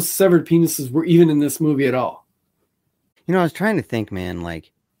those severed penises were even in this movie at all. You know, I was trying to think, man,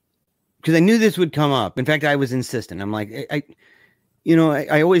 like, because I knew this would come up. In fact, I was insistent. I'm like,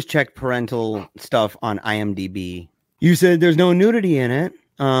 I always check parental stuff on IMDb. You said there's no nudity in it.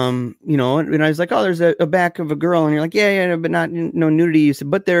 And I was like, oh, there's a back of a girl, and you're like, yeah, but no nudity. You said,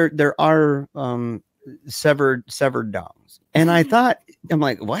 but there are severed dongs. And I thought, I'm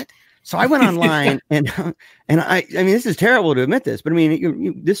like, what? So I went online and I mean, this is terrible to admit this, but I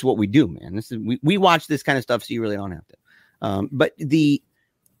mean, this is what we do, man. This is we watch this kind of stuff, so you really don't have to. But the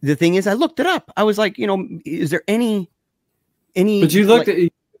thing is, I looked it up. I was like, is there any? But you looked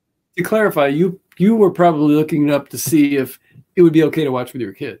at, to clarify, you were probably looking it up to see if it would be okay to watch with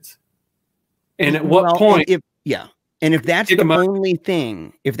your kids. And at what point? And if that's the only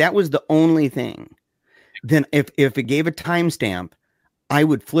thing, if that was the only thing, then if it gave a timestamp, I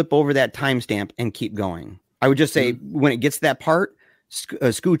would flip over that timestamp and keep going. I would just say, when it gets to that part,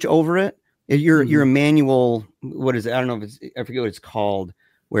 scooch over it. Your manual, what is it? I don't know if I forget what it's called,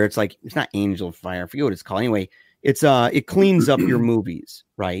 where it's like, it's not Angel Fire. I forget what it's called. Anyway, it cleans up your movies,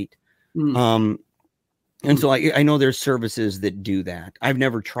 right? And so I know there's services that do that. I've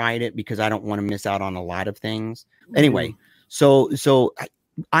never tried it because I don't want to miss out on a lot of things. Anyway, so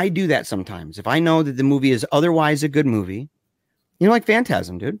I do that sometimes. If I know that the movie is otherwise a good movie, like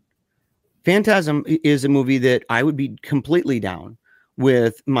Phantasm, dude. Phantasm is a movie that I would be completely down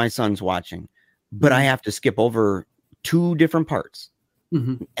with my sons watching, but I have to skip over 2 different parts.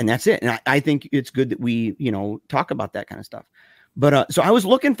 And that's it. And I think it's good that we, talk about that kind of stuff. But so I was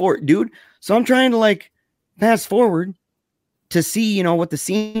looking for it, dude. So I'm trying to like fast forward to see, what the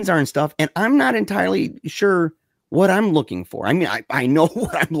scenes are and stuff. And I'm not entirely sure what I'm looking for. I mean, I know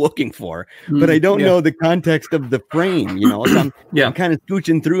what I'm looking for, but I don't know the context of the frame, So I'm kind of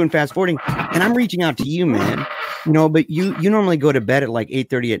scooching through and fast forwarding, and I'm reaching out to you, man, but you normally go to bed at like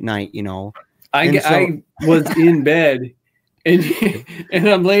 8:30 at night, I was in bed and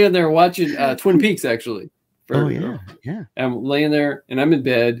I'm laying there watching Twin Peaks actually. Yeah. I'm laying there and I'm in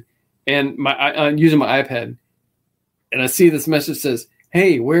bed and I'm using my iPad and I see this message says,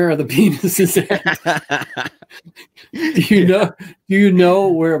 "Hey, where are the penises at?" Do you know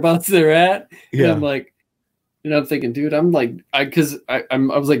whereabouts they're at? Yeah. And I'm like, I'm thinking, dude, I'm like, I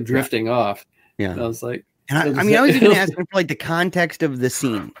was like drifting off. Yeah. And I was like, and I was even asking for like the context of the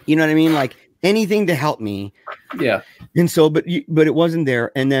scene. You know what I mean? Like anything to help me. Yeah. And so, but it wasn't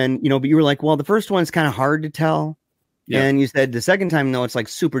there. And then, but you were like, well, the first one's kind of hard to tell. Yeah. And you said the second time, no, it's like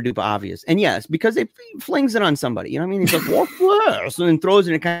super duper obvious. And yes, because it flings it on somebody. You know what I mean? He's like, whoa, so then throws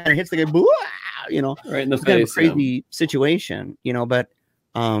it and it kind of hits the guy, right in the face. Kind of a crazy situation, but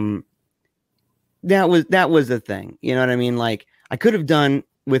that was the thing. You know what I mean? Like I could have done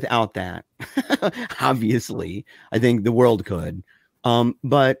without that. Obviously, I think the world could.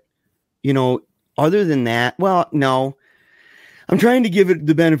 But other than that, well, no, I'm trying to give it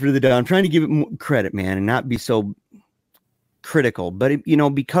the benefit of the doubt. I'm trying to give it more credit, man, and not be so critical. But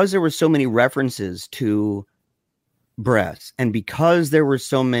because there were so many references to breasts, and because there were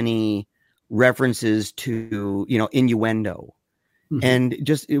so many references to innuendo, and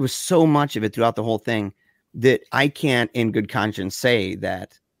just it was so much of it throughout the whole thing that I can't, in good conscience, say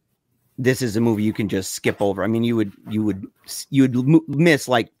that this is a movie you can just skip over. I mean, you would miss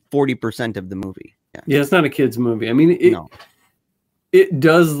like 40% of the movie. Yeah, it's not a kid's movie. I mean, it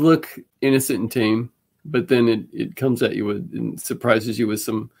does look innocent and tame. but then it comes at you and surprises you with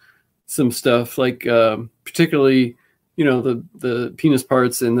some stuff, like particularly, the penis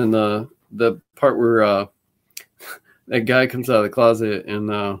parts, and then the part where that guy comes out of the closet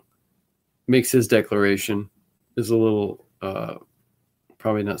and makes his declaration is a little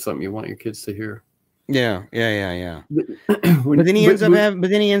probably not something you want your kids to hear. Yeah. But then he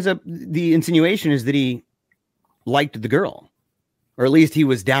ends up the insinuation is that he liked the girl, or at least he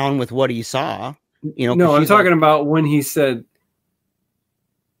was down with what he saw. No, I'm talking about when he said,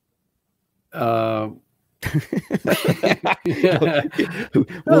 we'll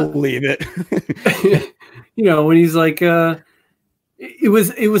leave it. When he's like, it was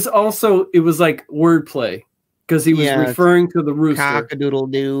like wordplay, because he was referring to the rooster.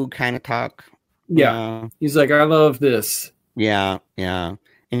 Cock-a-doodle-doo kind of talk. Yeah. He's like, I love this. Yeah.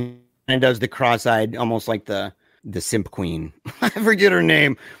 And does the cross-eyed, almost like the simp queen. I forget her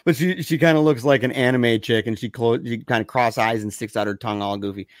name, but she kind of looks like an anime chick, and she kind of cross eyes and sticks out her tongue all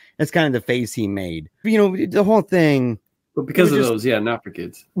goofy. That's kind of the face he made. The whole thing. But because of those, not for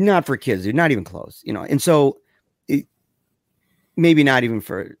kids. Not for kids, dude. Not even close. And so maybe not even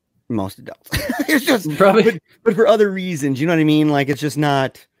for most adults. It's just probably, but for other reasons. You know what I mean? Like, it's just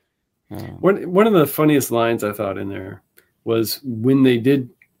not. One of the funniest lines I thought in there was when they did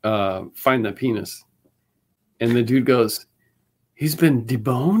find the penis. And the dude goes, he's been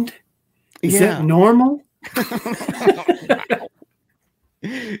deboned? Is that normal?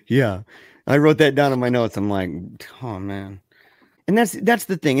 Yeah. I wrote that down in my notes. I'm like, oh man. And that's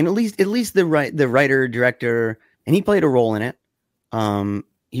the thing. And at least the writer, director, and he played a role in it.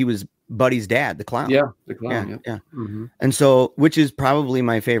 He was Buddy's dad, the clown. Yeah, the clown. Yeah. Mm-hmm. And so, which is probably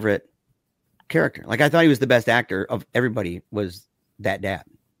my favorite character. Like, I thought he was the best actor of everybody, was that dad.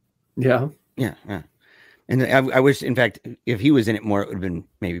 Yeah. Yeah. And I wish, in fact, if he was in it more, it would have been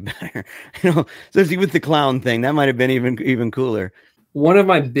maybe better. Especially with the clown thing, that might have been even cooler. One of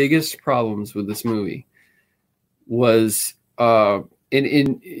my biggest problems with this movie was, there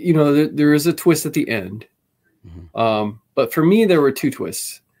is a twist at the end. Mm-hmm. But for me, there were two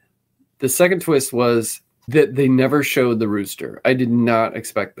twists. The second twist was that they never showed the rooster. I did not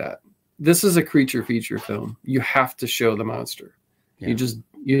expect that. This is a creature feature film. You have to show the monster. Yeah.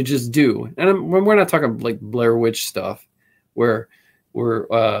 You just do. And we're not talking like Blair Witch stuff where we're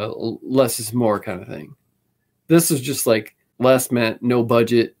less is more kind of thing. This is just like less meant, no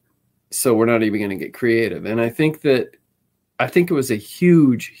budget, so we're not even going to get creative. And I think it was a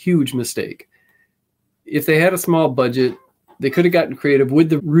huge, huge mistake. If they had a small budget, they could have gotten creative.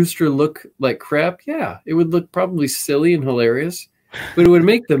 Would the rooster look like crap? Yeah, it would look probably silly and hilarious, but it would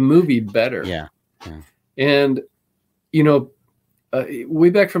make the movie better. Yeah. And, way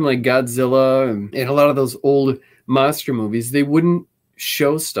back from like Godzilla and a lot of those old monster movies, they wouldn't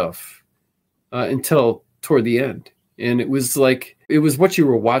show stuff until toward the end. And it was what you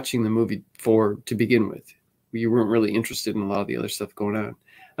were watching the movie for to begin with. You weren't really interested in a lot of the other stuff going on.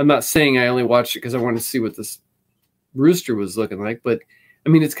 I'm not saying I only watched it because I wanted to see what this rooster was looking like, but I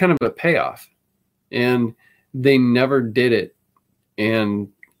mean, it's kind of a payoff. And they never did it. And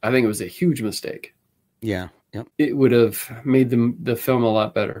I think it was a huge mistake. Yeah. Yep. It would have made the film a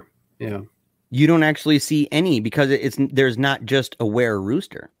lot better. Yeah. You don't actually see any, because there's not just a were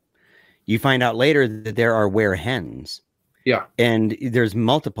rooster. You find out later that there are were hens. Yeah. And there's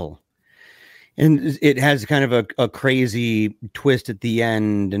multiple. And it has kind of a crazy twist at the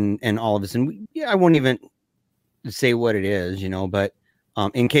end and all of this. And I won't even say what it is, but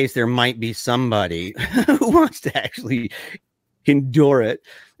in case there might be somebody who wants to actually endure it,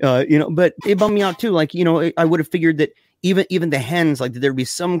 but it bummed me out too. Like, I would have figured that even the hens, like, there'd be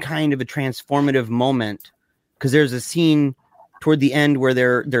some kind of a transformative moment, because there's a scene toward the end where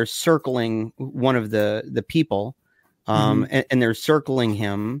they're circling one of the people, and they're circling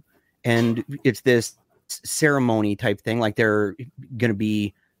him, and it's this ceremony type thing, like they're gonna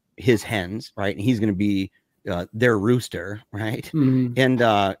be his hens, right? And he's gonna be their rooster, right?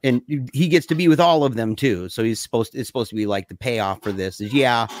 Mm-hmm. And he gets to be with all of them too. So it's supposed to be like the payoff for this is,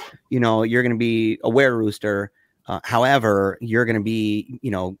 you're going to be a were rooster. However, you're going to be,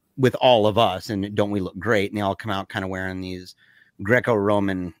 with all of us, and don't we look great? And they all come out kind of wearing these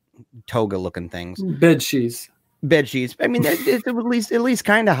Greco-Roman toga looking things. Bed sheets. I mean, it was at least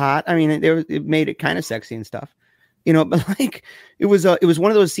kind of hot. I mean, it made it kind of sexy and stuff, but like, it was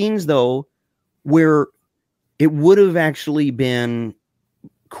one of those scenes though, where it would have actually been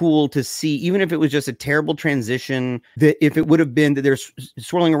cool to see, even if it was just a terrible transition, that if it would have been that they're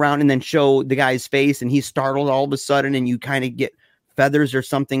swirling around and then show the guy's face and he's startled all of a sudden, and you kind of get feathers or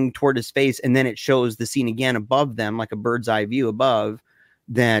something toward his face, and then it shows the scene again above them, like a bird's eye view above,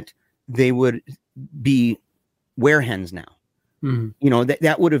 that they would be werehens now. Mhm. You know,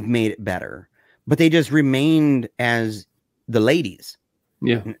 that would have made it better, but they just remained as the ladies.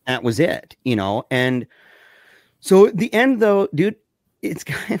 Yeah. And that was it, you know? And so at the end though, dude, it's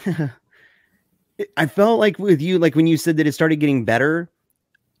kind of, I felt like with you, like when you said that it started getting better.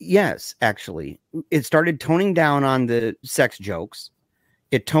 Yes, actually, it started toning down on the sex jokes.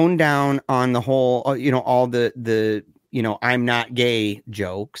 It toned down on the whole, you know, all the, you know, I'm not gay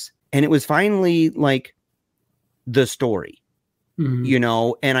jokes. And it was finally like the story, Mhm. you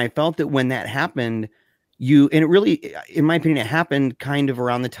know, and I felt that when that happened, and it really, in my opinion, it happened kind of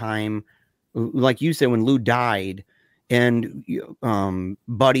around the time, like you said, when Lou died and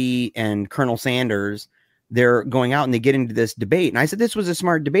Buddy and Colonel Sanders, they're going out and they get into this debate. And I said, this was a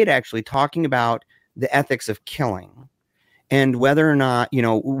smart debate, actually, talking about the ethics of killing and whether or not, you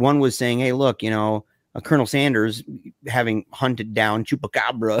know, one was saying, hey, look, you know, Colonel Sanders, having hunted down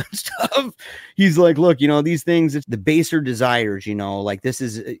Chupacabra and stuff, he's like, look, you know, these things, it's the baser desires, you know, like this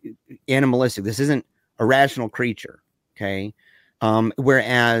is animalistic. This isn't a rational creature. Okay.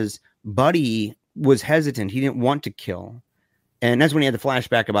 Whereas Buddy was hesitant. He didn't want to kill. And that's when he had the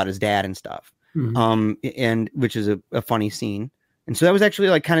flashback about his dad and stuff. Mhm. And which is a funny scene. And so that was actually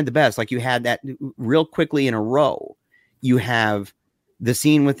like kind of the best. Like you had that real quickly in a row. You have the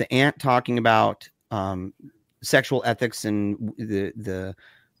scene with the aunt talking about sexual ethics and the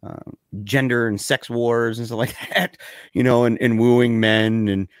gender and sex wars and stuff like that, you know, and wooing men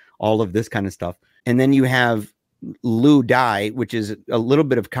and all of this kind of stuff. And then you have Lou die, which is a little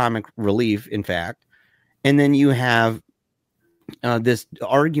bit of comic relief, in fact. And then you have this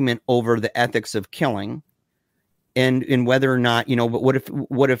argument over the ethics of killing and whether or not, you know, but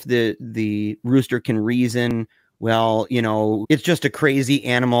what if the rooster can reason, well, you know, it's just a crazy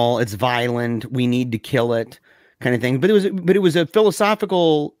animal. It's violent. We need to kill it, kind of thing. But it was a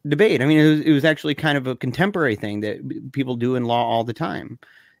philosophical debate. I mean, it was actually kind of a contemporary thing that people do in law all the time.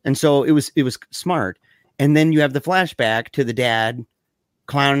 And so it was smart. And then you have the flashback to the dad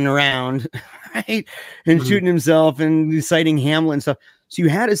clowning around, right? And shooting himself and citing Hamlet and stuff. So you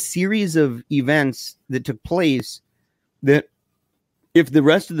had a series of events that took place that if the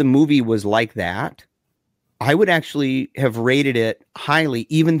rest of the movie was like that, I would actually have rated it highly,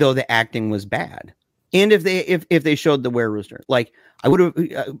 even though the acting was bad. And if they showed the were-rooster, like I would have,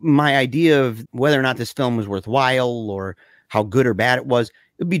 my idea of whether or not this film was worthwhile or how good or bad it was,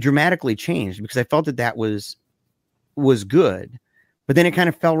 it would be dramatically changed because I felt that was good. But then it kind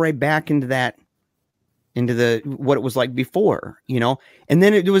of fell right back into the what it was like before, you know. And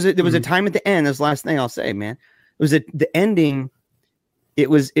then there was a time at the end. This last thing I'll say, man, it was the ending. It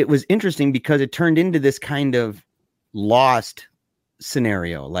was interesting because it turned into this kind of Lost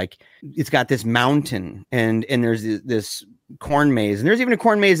scenario. Like it's got this mountain and there's this corn maze, and there's even a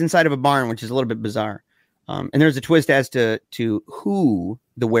corn maze inside of a barn, which is a little bit bizarre. And there's a twist as to who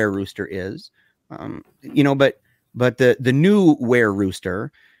the were-rooster is, you know. But the new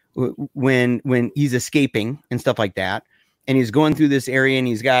were-rooster, when he's escaping and stuff like that, and he's going through this area, and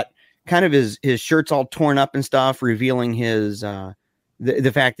he's got kind of his shirt's all torn up and stuff, revealing his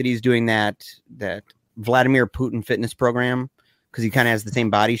the fact that he's doing that Vladimir Putin fitness program because he kind of has the same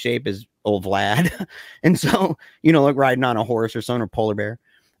body shape as old Vlad, and so, you know, like riding on a horse or something, or polar bear.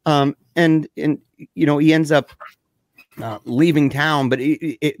 And you know, he ends up leaving town, but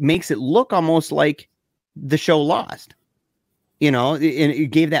it makes it look almost like the show Lost, you know, and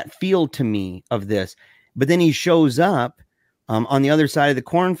it gave that feel to me of this. But then he shows up on the other side of the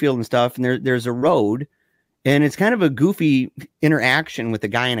cornfield and stuff, and there's a road, and it's kind of a goofy interaction with the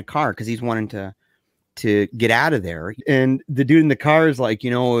guy in a car because he's wanting to get out of there, and the dude in the car is like,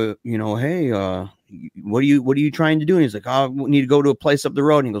 hey, what are you trying to do? And he's like, oh, we need to go to a place up the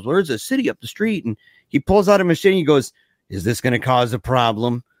road. And he goes, well, there's a city up the street. And he pulls out a machete. He goes, is this going to cause a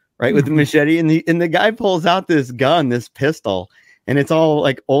problem? Right. With the machete. And the guy pulls out this gun, this pistol, and it's all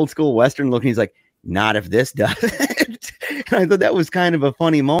like old school Western looking. He's like, not if this does it. And I thought that was kind of a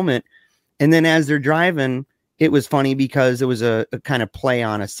funny moment. And then as they're driving, it was funny because it was a kind of play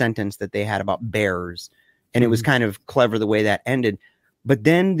on a sentence that they had about bears. And it was kind of clever the way that ended. But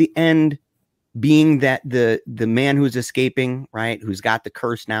then the end being that the man who's escaping, right, who's got the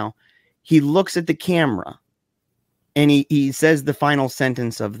curse now, he looks at the camera and he says the final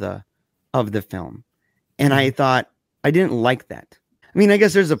sentence of the film. And I thought, I didn't like that. I mean, I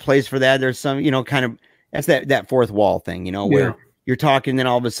guess there's a place for that. There's some, you know, kind of, that's that fourth wall thing, you know, where you're talking, then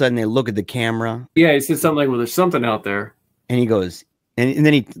all of a sudden they look at the camera. Yeah, he said something like, well, there's something out there. And he goes, and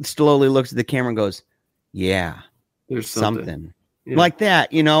then he slowly looks at the camera and goes, yeah, there's something. Yeah. Like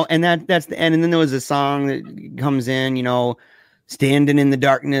that, you know, and that's the end. And then there was a song that comes in, you know, standing in the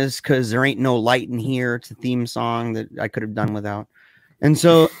darkness because there ain't no light in here. It's a theme song that I could have done without. And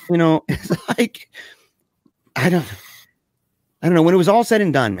so, it's like, I don't know. When it was all said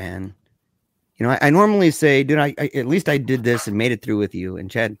and done, man, I normally say, dude, I at least I did this and made it through with you. And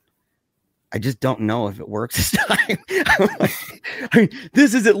Chad, I just don't know if it works this time.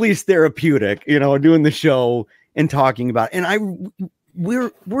 This is at least therapeutic, doing the show and talking about it. And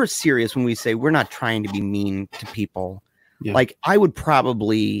we're serious when we say we're not trying to be mean to people. Yeah. Like, I would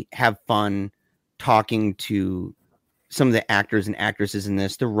probably have fun talking to some of the actors and actresses in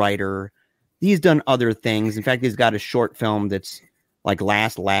this, the writer. He's done other things. In fact, he's got a short film that's like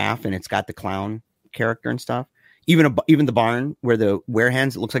Last Laugh, and it's got the clown character and stuff. Even the barn where the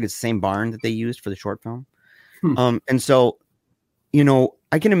werehens, it looks like it's the same barn that they used for the short film. And so,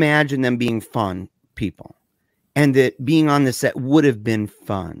 I can imagine them being fun people, and that being on the set would have been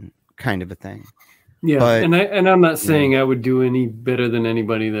fun, kind of a thing. Yeah, but, and I'm not saying I would do any better than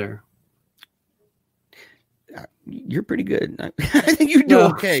anybody there. You're pretty good. I think you do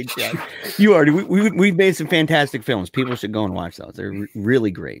okay, Chad. You are. We've made some fantastic films. People should go and watch those. They're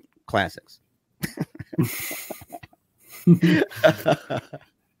really great classics.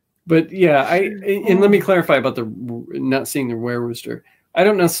 But yeah, and let me clarify about the not seeing the were-rooster. I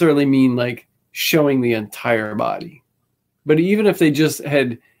don't necessarily mean like showing the entire body, but even if they just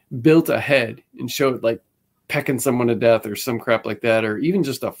had built a head and showed like pecking someone to death or some crap like that, or even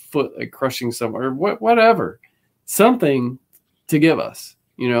just a foot like crushing someone or whatever, something to give us,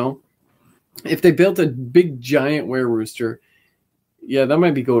 if they built a big giant were-rooster, yeah, that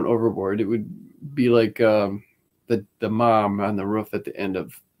might be going overboard. It would be like the mom on the roof at the end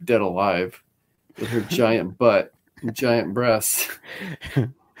of Dead Alive with her giant butt and giant breasts.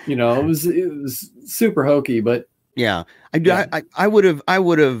 It was super hokey, but yeah, I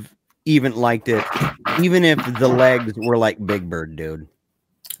would have even liked it, even if the legs were like Big Bird, dude.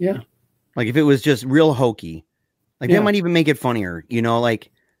 Yeah, like if it was just real hokey, like that might even make it funnier.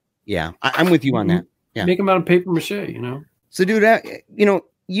 Yeah, I'm with you on that. Yeah, make them out of paper mache. So, dude,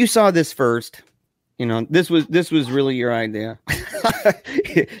 you saw this first. This was really your idea.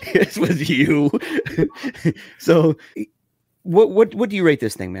 This was you. So, what do you rate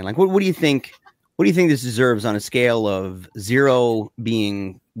this thing, man? Like, what do you think? What do you think this deserves on a scale of 0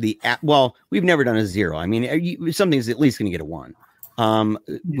 being we've never done a 0. I mean, something's at least going to get a 1,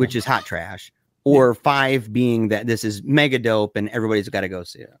 which is hot trash, or 5 being that this is mega dope and everybody's got to go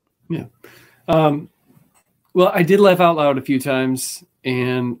see it. Yeah. Well, I did laugh out loud a few times,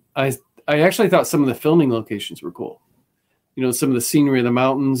 and I actually thought some of the filming locations were cool. Some of the scenery of the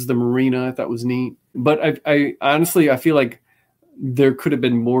mountains, the marina, I thought was neat. But I honestly, I feel like there could have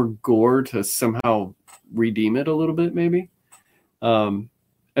been more gore to somehow redeem it a little bit, maybe.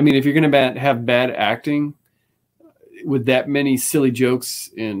 If you're going to have bad acting with that many silly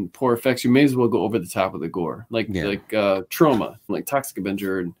jokes and poor effects, you may as well go over the top of the gore, like Trauma, like Toxic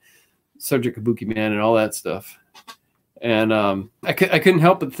Avenger and Subject Kabuki Man and all that stuff. And I couldn't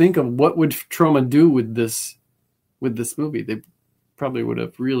help but think of what would Trauma do with this movie. They probably would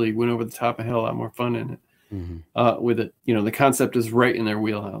have really went over the top and had a lot more fun in it. With it. The concept is right in their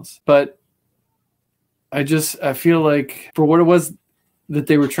wheelhouse. But I feel like for what it was that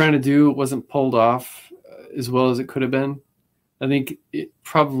they were trying to do, it wasn't pulled off as well as it could have been. I think it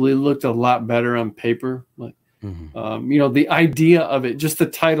probably looked a lot better on paper. Like, the idea of it, just the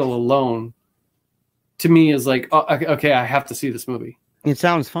title alone, to me is like, oh, okay, I have to see this movie. It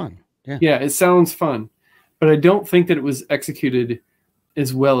sounds fun. Yeah, it sounds fun. But I don't think that it was executed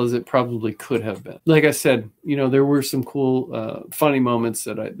as well as it probably could have been. Like I said, there were some cool, funny moments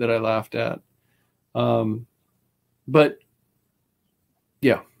that I laughed at. But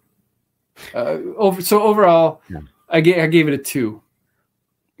yeah. Overall, yeah. I gave it a 2.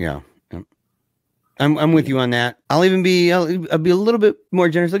 Yeah. I'm with you on that. I'll be a little bit more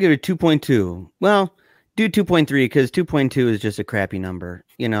generous. I'll give it a 2.2. Well, do 2.3 because 2.2 is just a crappy number,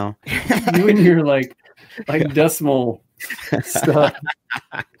 You and your like decimal stuff.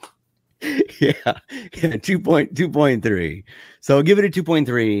 Yeah, 2.3. So I'll give it a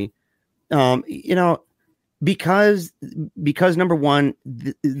 2.3. Because number one,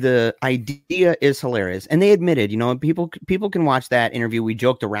 the idea is hilarious, and they admitted, people can watch that interview. We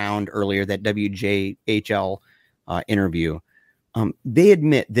joked around earlier, that WJHL interview. They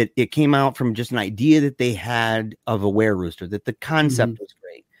admit that it came out from just an idea that they had of a were-rooster, that the concept was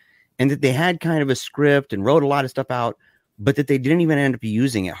great, and that they had kind of a script and wrote a lot of stuff out, but that they didn't even end up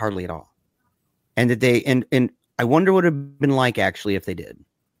using it hardly at all. And that and I wonder what it would have been like actually if they did.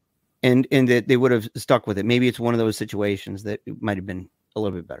 And that they would have stuck with it. Maybe it's one of those situations that it might have been a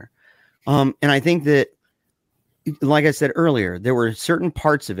little bit better. And I think that like I said earlier, there were certain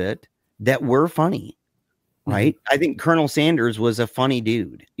parts of it that were funny, right? I think Colonel Sanders was a funny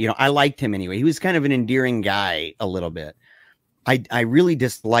dude. You know, I liked him anyway. He was kind of an endearing guy a little bit. I really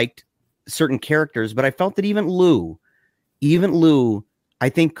disliked certain characters, but I felt that even Lou, I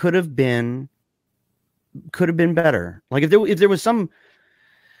think could have been better. Like if there was some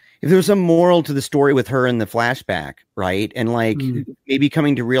moral to the story with her in the flashback, right? And like maybe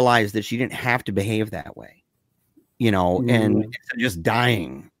coming to realize that she didn't have to behave that way, you know, and instead of just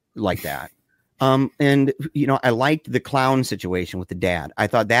dying like that. And you know, I liked the clown situation with the dad. I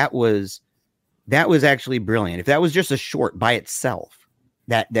thought that was actually brilliant. If that was just a short by itself,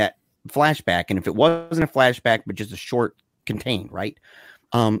 that flashback, and if it wasn't a flashback but just a short contained, right?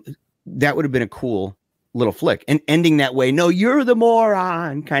 That would have been a cool little flick, and ending that way, no, you're the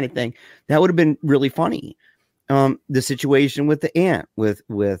moron kind of thing. That would have been really funny. The situation with the aunt with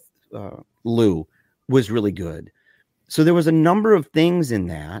Lou was really good. So there was a number of things in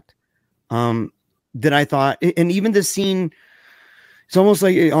that that I thought, and even the scene, it's almost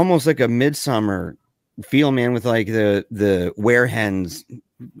like a Midsummer feel, man, with like the werehens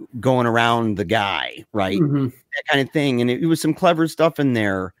going around the guy, right? That kind of thing. And it was some clever stuff in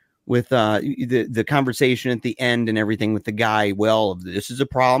there with the conversation at the end and everything with the guy. Well, this is a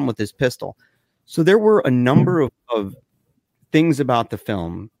problem with this pistol. So there were a number of things about the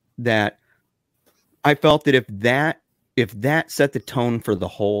film that I felt that if that set the tone for the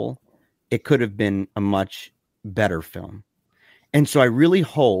whole, it could have been a much better film. And so I really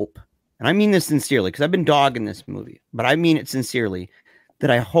hope, and I mean this sincerely, because I've been dogging this movie, but I mean it sincerely, that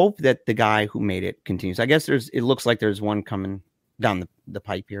I hope that the guy who made it continues. I guess it looks like there's one coming down the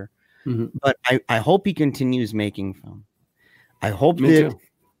pipe here, but I hope he continues making film. I hope that,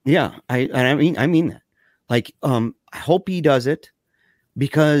 yeah, I mean that. Like, I hope he does it,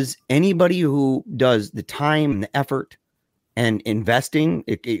 because anybody who does the time and the effort and investing,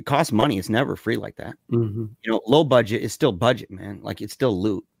 it costs money. It's never free like that. You know, low budget is still budget, man. Like, it's still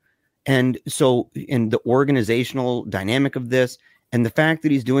loot. And so in the organizational dynamic of this, and the fact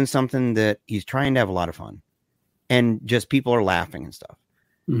that he's doing something that he's trying to have a lot of fun and just people are laughing and stuff.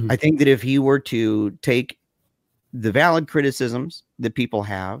 I think that if he were to take the valid criticisms that people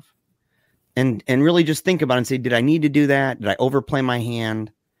have and really just think about it and say, did I need to do that? Did I overplay my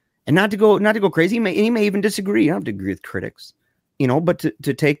hand? And not to go crazy. He may even disagree. You don't have to agree with critics, you know, but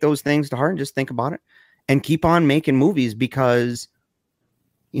to take those things to heart and just think about it and keep on making movies, because,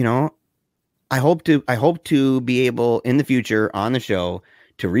 you know, I hope to be able in the future on the show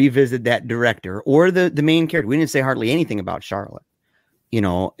to revisit that director or the main character. We didn't say hardly anything about Charlotte, you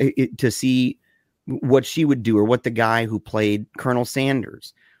know, to see what she would do, or what the guy who played Colonel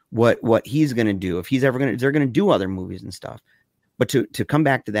Sanders, what he's going to do, if they're going to do other movies and stuff. But to come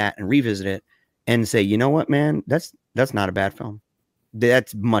back to that and revisit it and say, you know what, man, that's not a bad film.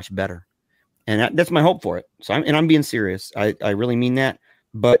 That's much better. And that's my hope for it. So I'm being serious. I really mean that.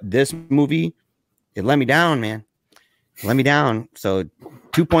 But this movie, it let me down, man. It let me down. So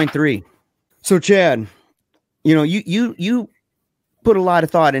 2.3. So Chad, you know, you put a lot of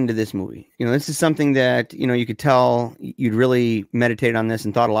thought into this movie. You know, this is something that, you know, you could tell you'd really meditated on this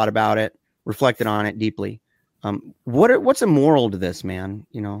and thought a lot about it, reflected on it deeply. What's a moral to this, man?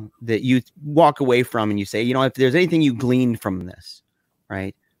 You know, that you walk away from and you say, you know, if there's anything you gleaned from this,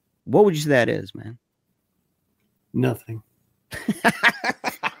 right? What would you say that is, man? Nothing.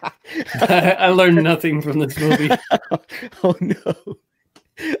 I learned nothing from this movie. Oh no.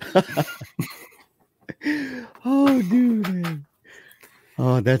 Oh, dude, man.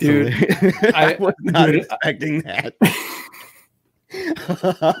 Oh, that's dude. I was not expecting that.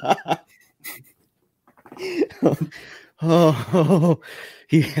 Oh,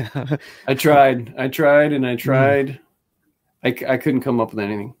 yeah. I tried. I couldn't come up with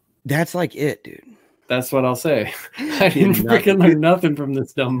anything. That's like it, dude. That's what I'll say. I didn't freaking learn nothing from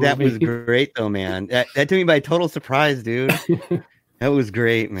this dumb movie. That was great, though, man. That took me by total surprise, dude. That was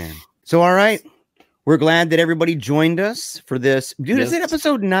great, man. So, all right. We're glad that everybody joined us for this. Dude, yes. Is it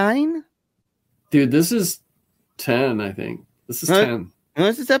episode 9? Dude, this is 10, I think. This is 10. No,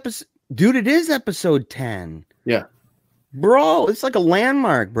 this is episode... Dude, it is episode 10. Yeah. Bro, it's like a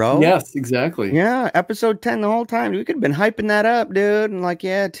landmark, bro. Yes, exactly. Yeah, episode 10 the whole time. We could have been hyping that up, dude. And like,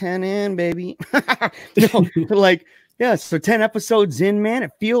 yeah, 10 in, baby. No, like, yeah, so 10 episodes in, man.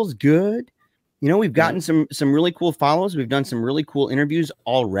 It feels good. You know, we've gotten some really cool follows. We've done some really cool interviews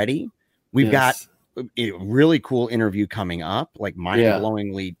already. We've got a really cool interview coming up, like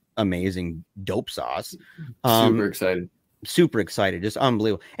mind-blowingly amazing dope sauce. Super excited. Just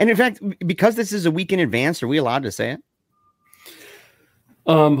unbelievable. And in fact, because this is a week in advance, are we allowed to say it?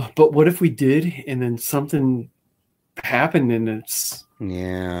 But what if we did, and then something happened, and it's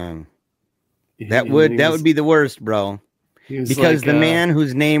that would be the worst, bro. Because the man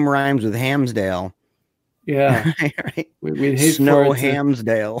whose name rhymes with Hamsdale. Yeah. Right? We'd hate Snow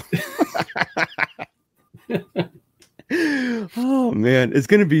Hamsdale. Oh man, it's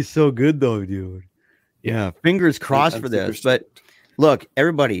gonna be so good though, dude. Yeah, fingers crossed for this. But look,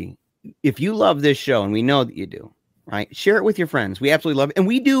 everybody, if you love this show, and we know that you do, right? Share it with your friends. We absolutely love it. And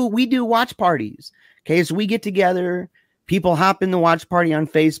we do watch parties. Okay, so we get together, people hop in the watch party on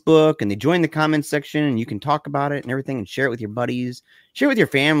Facebook, and they join the comments section, and you can talk about it and everything, and share it with your buddies, share it with your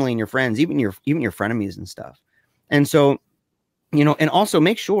family and your friends, even your frenemies and stuff. And so, you know, and also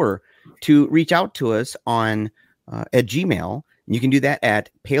make sure to reach out to us on at Gmail. You can do that at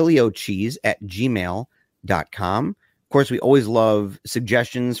paleocheese@gmail.com. Of course, we always love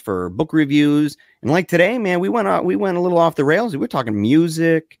suggestions for book reviews. And like today, man, we went a little off the rails. We're talking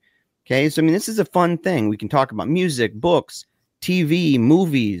music. Okay, so I mean, this is a fun thing. We can talk about music, books, TV,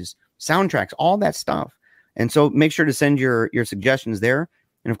 movies, soundtracks, all that stuff. And so make sure to send your suggestions there.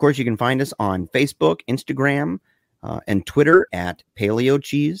 And of course, you can find us on Facebook, Instagram, and Twitter at Paleo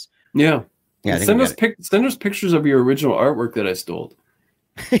Cheese. Yeah. Send us pictures of your original artwork that I stole.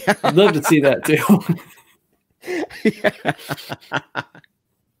 I'd love to see that too.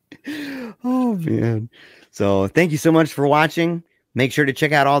 Oh man. So thank you so much for watching. Make sure to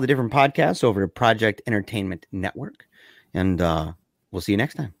check out all the different podcasts over at Project Entertainment Network. And we'll see you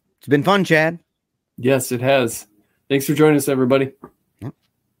next time. It's been fun, Chad. Yes, it has. Thanks for joining us, everybody. Yep.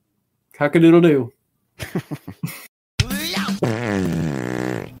 Cock-a-doodle-doo.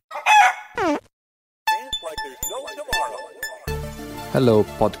 Hello,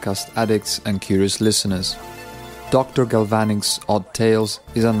 podcast addicts and curious listeners. Dr. Galvanic's Odd Tales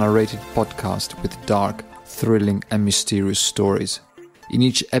is a narrated podcast with dark, thrilling, and mysterious stories. In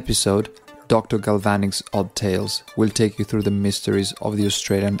each episode, Dr. Galvanic's Odd Tales will take you through the mysteries of the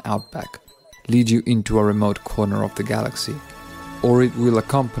Australian outback, lead you into a remote corner of the galaxy, or it will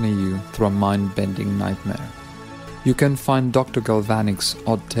accompany you through a mind-bending nightmare. You can find Dr. Galvanic's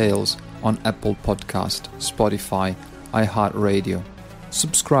Odd Tales on Apple Podcast, Spotify, iHeartRadio.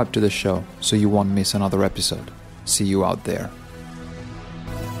 Subscribe to the show so you won't miss another episode. See you out there.